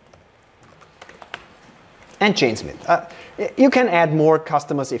and Jane Smith. You can add more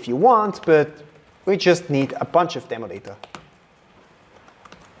customers if you want, but we just need a bunch of demo data.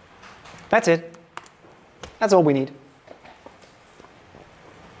 That's it. That's all we need.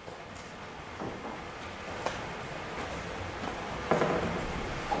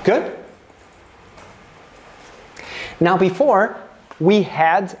 Good? Now before, we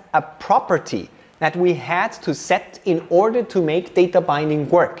had a property that we had to set in order to make data binding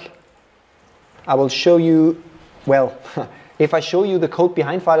work. I will show you, well, if I show you the code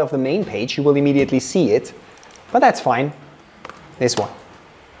behind file of the main page, you will immediately see it, but that's fine. This one.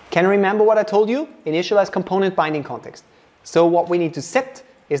 Can you remember what I told you? Initialize component binding context. So what we need to set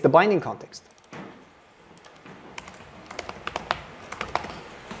is the binding context.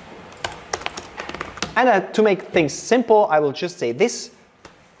 And to make things simple, I will just say this,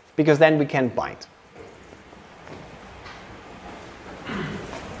 because then we can bind.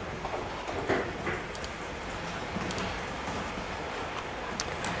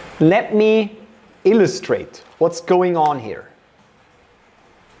 Let me illustrate what's going on here.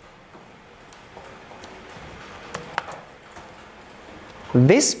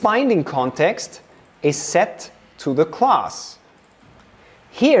 This binding context is set to the class.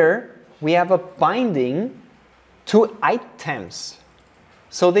 Here we have a binding to items.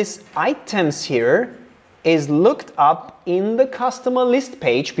 So this items here is looked up in the customer list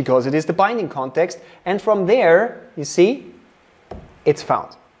page because it is the binding context, and from there, you see, it's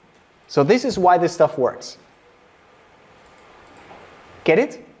found. So this is why this stuff works. Get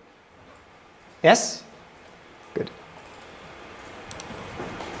it? Yes? Good.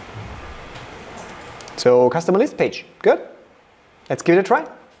 So customer list page, good. Let's give it a try.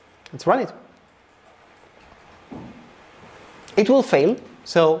 Let's run it. It will fail,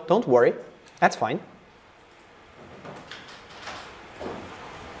 so don't worry, that's fine.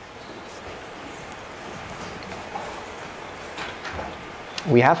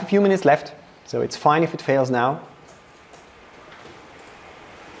 We have a few minutes left, so it's fine if it fails now.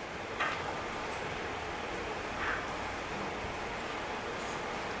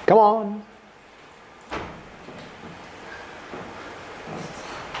 Come on.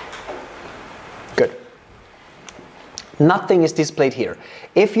 Good. Nothing is displayed here.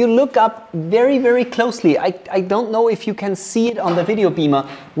 If you look up very, very closely, I don't know if you can see it on the video beamer,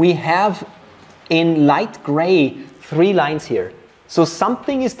 we have in light gray 3 lines here. So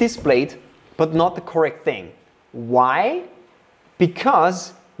something is displayed, but not the correct thing. Why?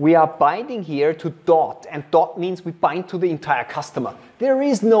 Because we are binding here to dot, and dot means we bind to the entire customer. There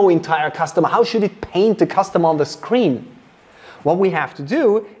is no entire customer. How should it paint the customer on the screen? What we have to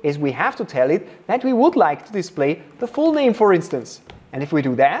do is we have to tell it that we would like to display the full name, for instance. And if we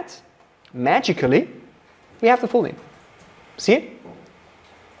do that, magically, we have the full name. See it?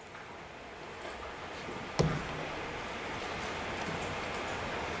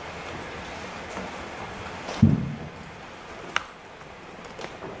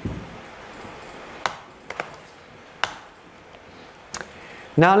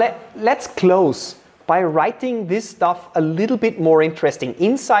 Now let's close by writing this stuff a little bit more interesting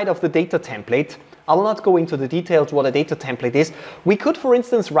inside of the data template. I will not go into the details what a data template is. We could, for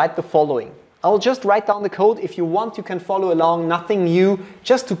instance, write the following. I'll just write down the code. If you want, you can follow along, nothing new.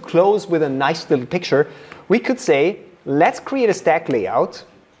 Just to close with a nice little picture, we could say, let's create a stack layout.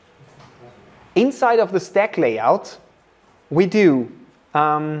 Inside of the stack layout, we do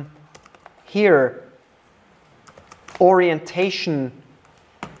here orientation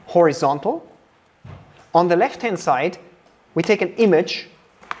horizontal. On the left-hand side, we take an image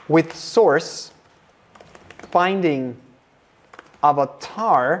with source, binding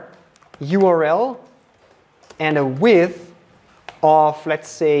avatar, URL, and a width of, let's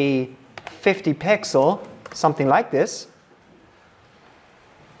say, 50 pixel, something like this.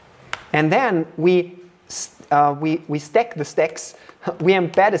 And then we stack the stacks. We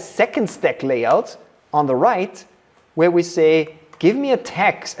embed a second stack layout on the right, where we say, give me a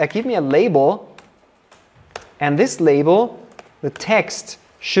text, give me a label, and this label, the text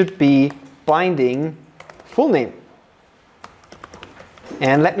should be binding full name.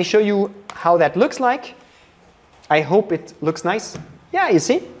 And let me show you how that looks like. I hope it looks nice. Yeah, you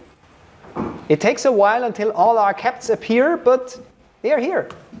see? It takes a while until all our cats appear, but they are here.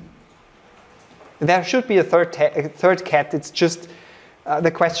 There should be a third cat. It's just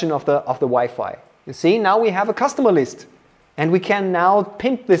the question of the Wi-Fi. You see, now we have a customer list. And we can now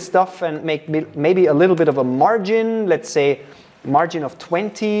pimp this stuff and make maybe a little bit of a margin, let's say margin of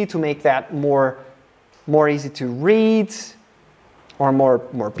 20 to make that more easy to read or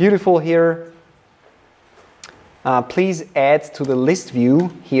more beautiful here. Please add to the list view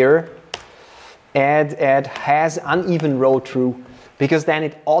here, add has uneven row true, because then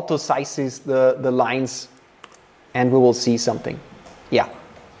it auto sizes the lines and we will see something. Yeah,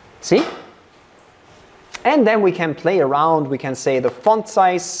 see? And then we can play around. We can say the font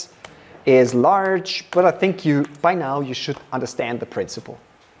size is large, but I think by now you should understand the principle.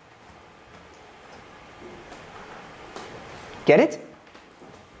 Get it?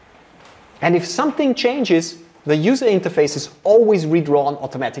 And if something changes, the user interface is always redrawn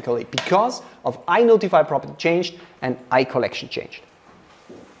automatically because of INotifyPropertyChanged and iCollectionChanged.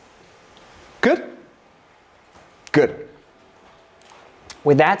 Good? Good.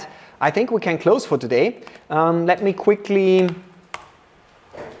 With that, I think we can close for today. Let me quickly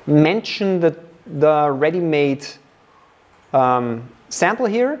mention the ready-made sample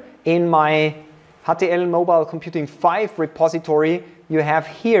here. In my HTL Mobile Computing 5 repository, you have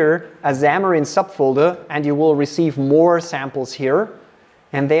here a Xamarin subfolder, and you will receive more samples here.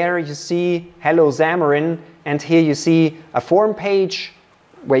 And there you see Hello Xamarin, and here you see a form page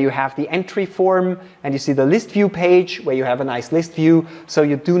where you have the entry form, and you see the list view page where you have a nice list view. So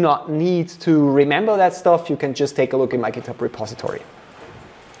you do not need to remember that stuff. You can just take a look in my GitHub repository.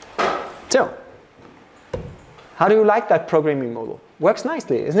 So, how do you like that programming model? Works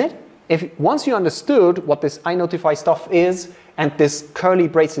nicely, isn't it? Once you understood what this INotify stuff is and this curly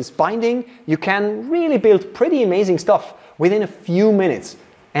braces binding, you can really build pretty amazing stuff within a few minutes.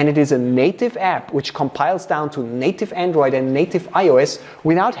 And it is a native app which compiles down to native Android and native iOS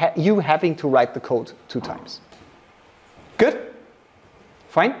without you having to write the code 2 times. Good?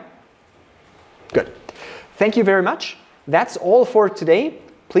 Fine? Good. Thank you very much. That's all for today.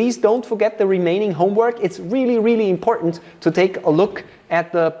 Please don't forget the remaining homework. It's really, really important to take a look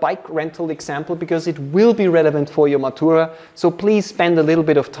at the bike rental example because it will be relevant for your Matura. So please spend a little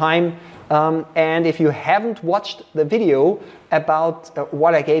bit of time. And if you haven't watched the video about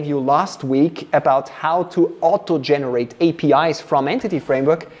what I gave you last week about how to auto-generate APIs from Entity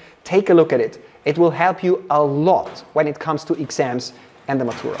Framework, take a look at it. It will help you a lot when it comes to exams and the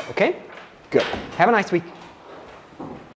Matura, okay? Good. Have a nice week.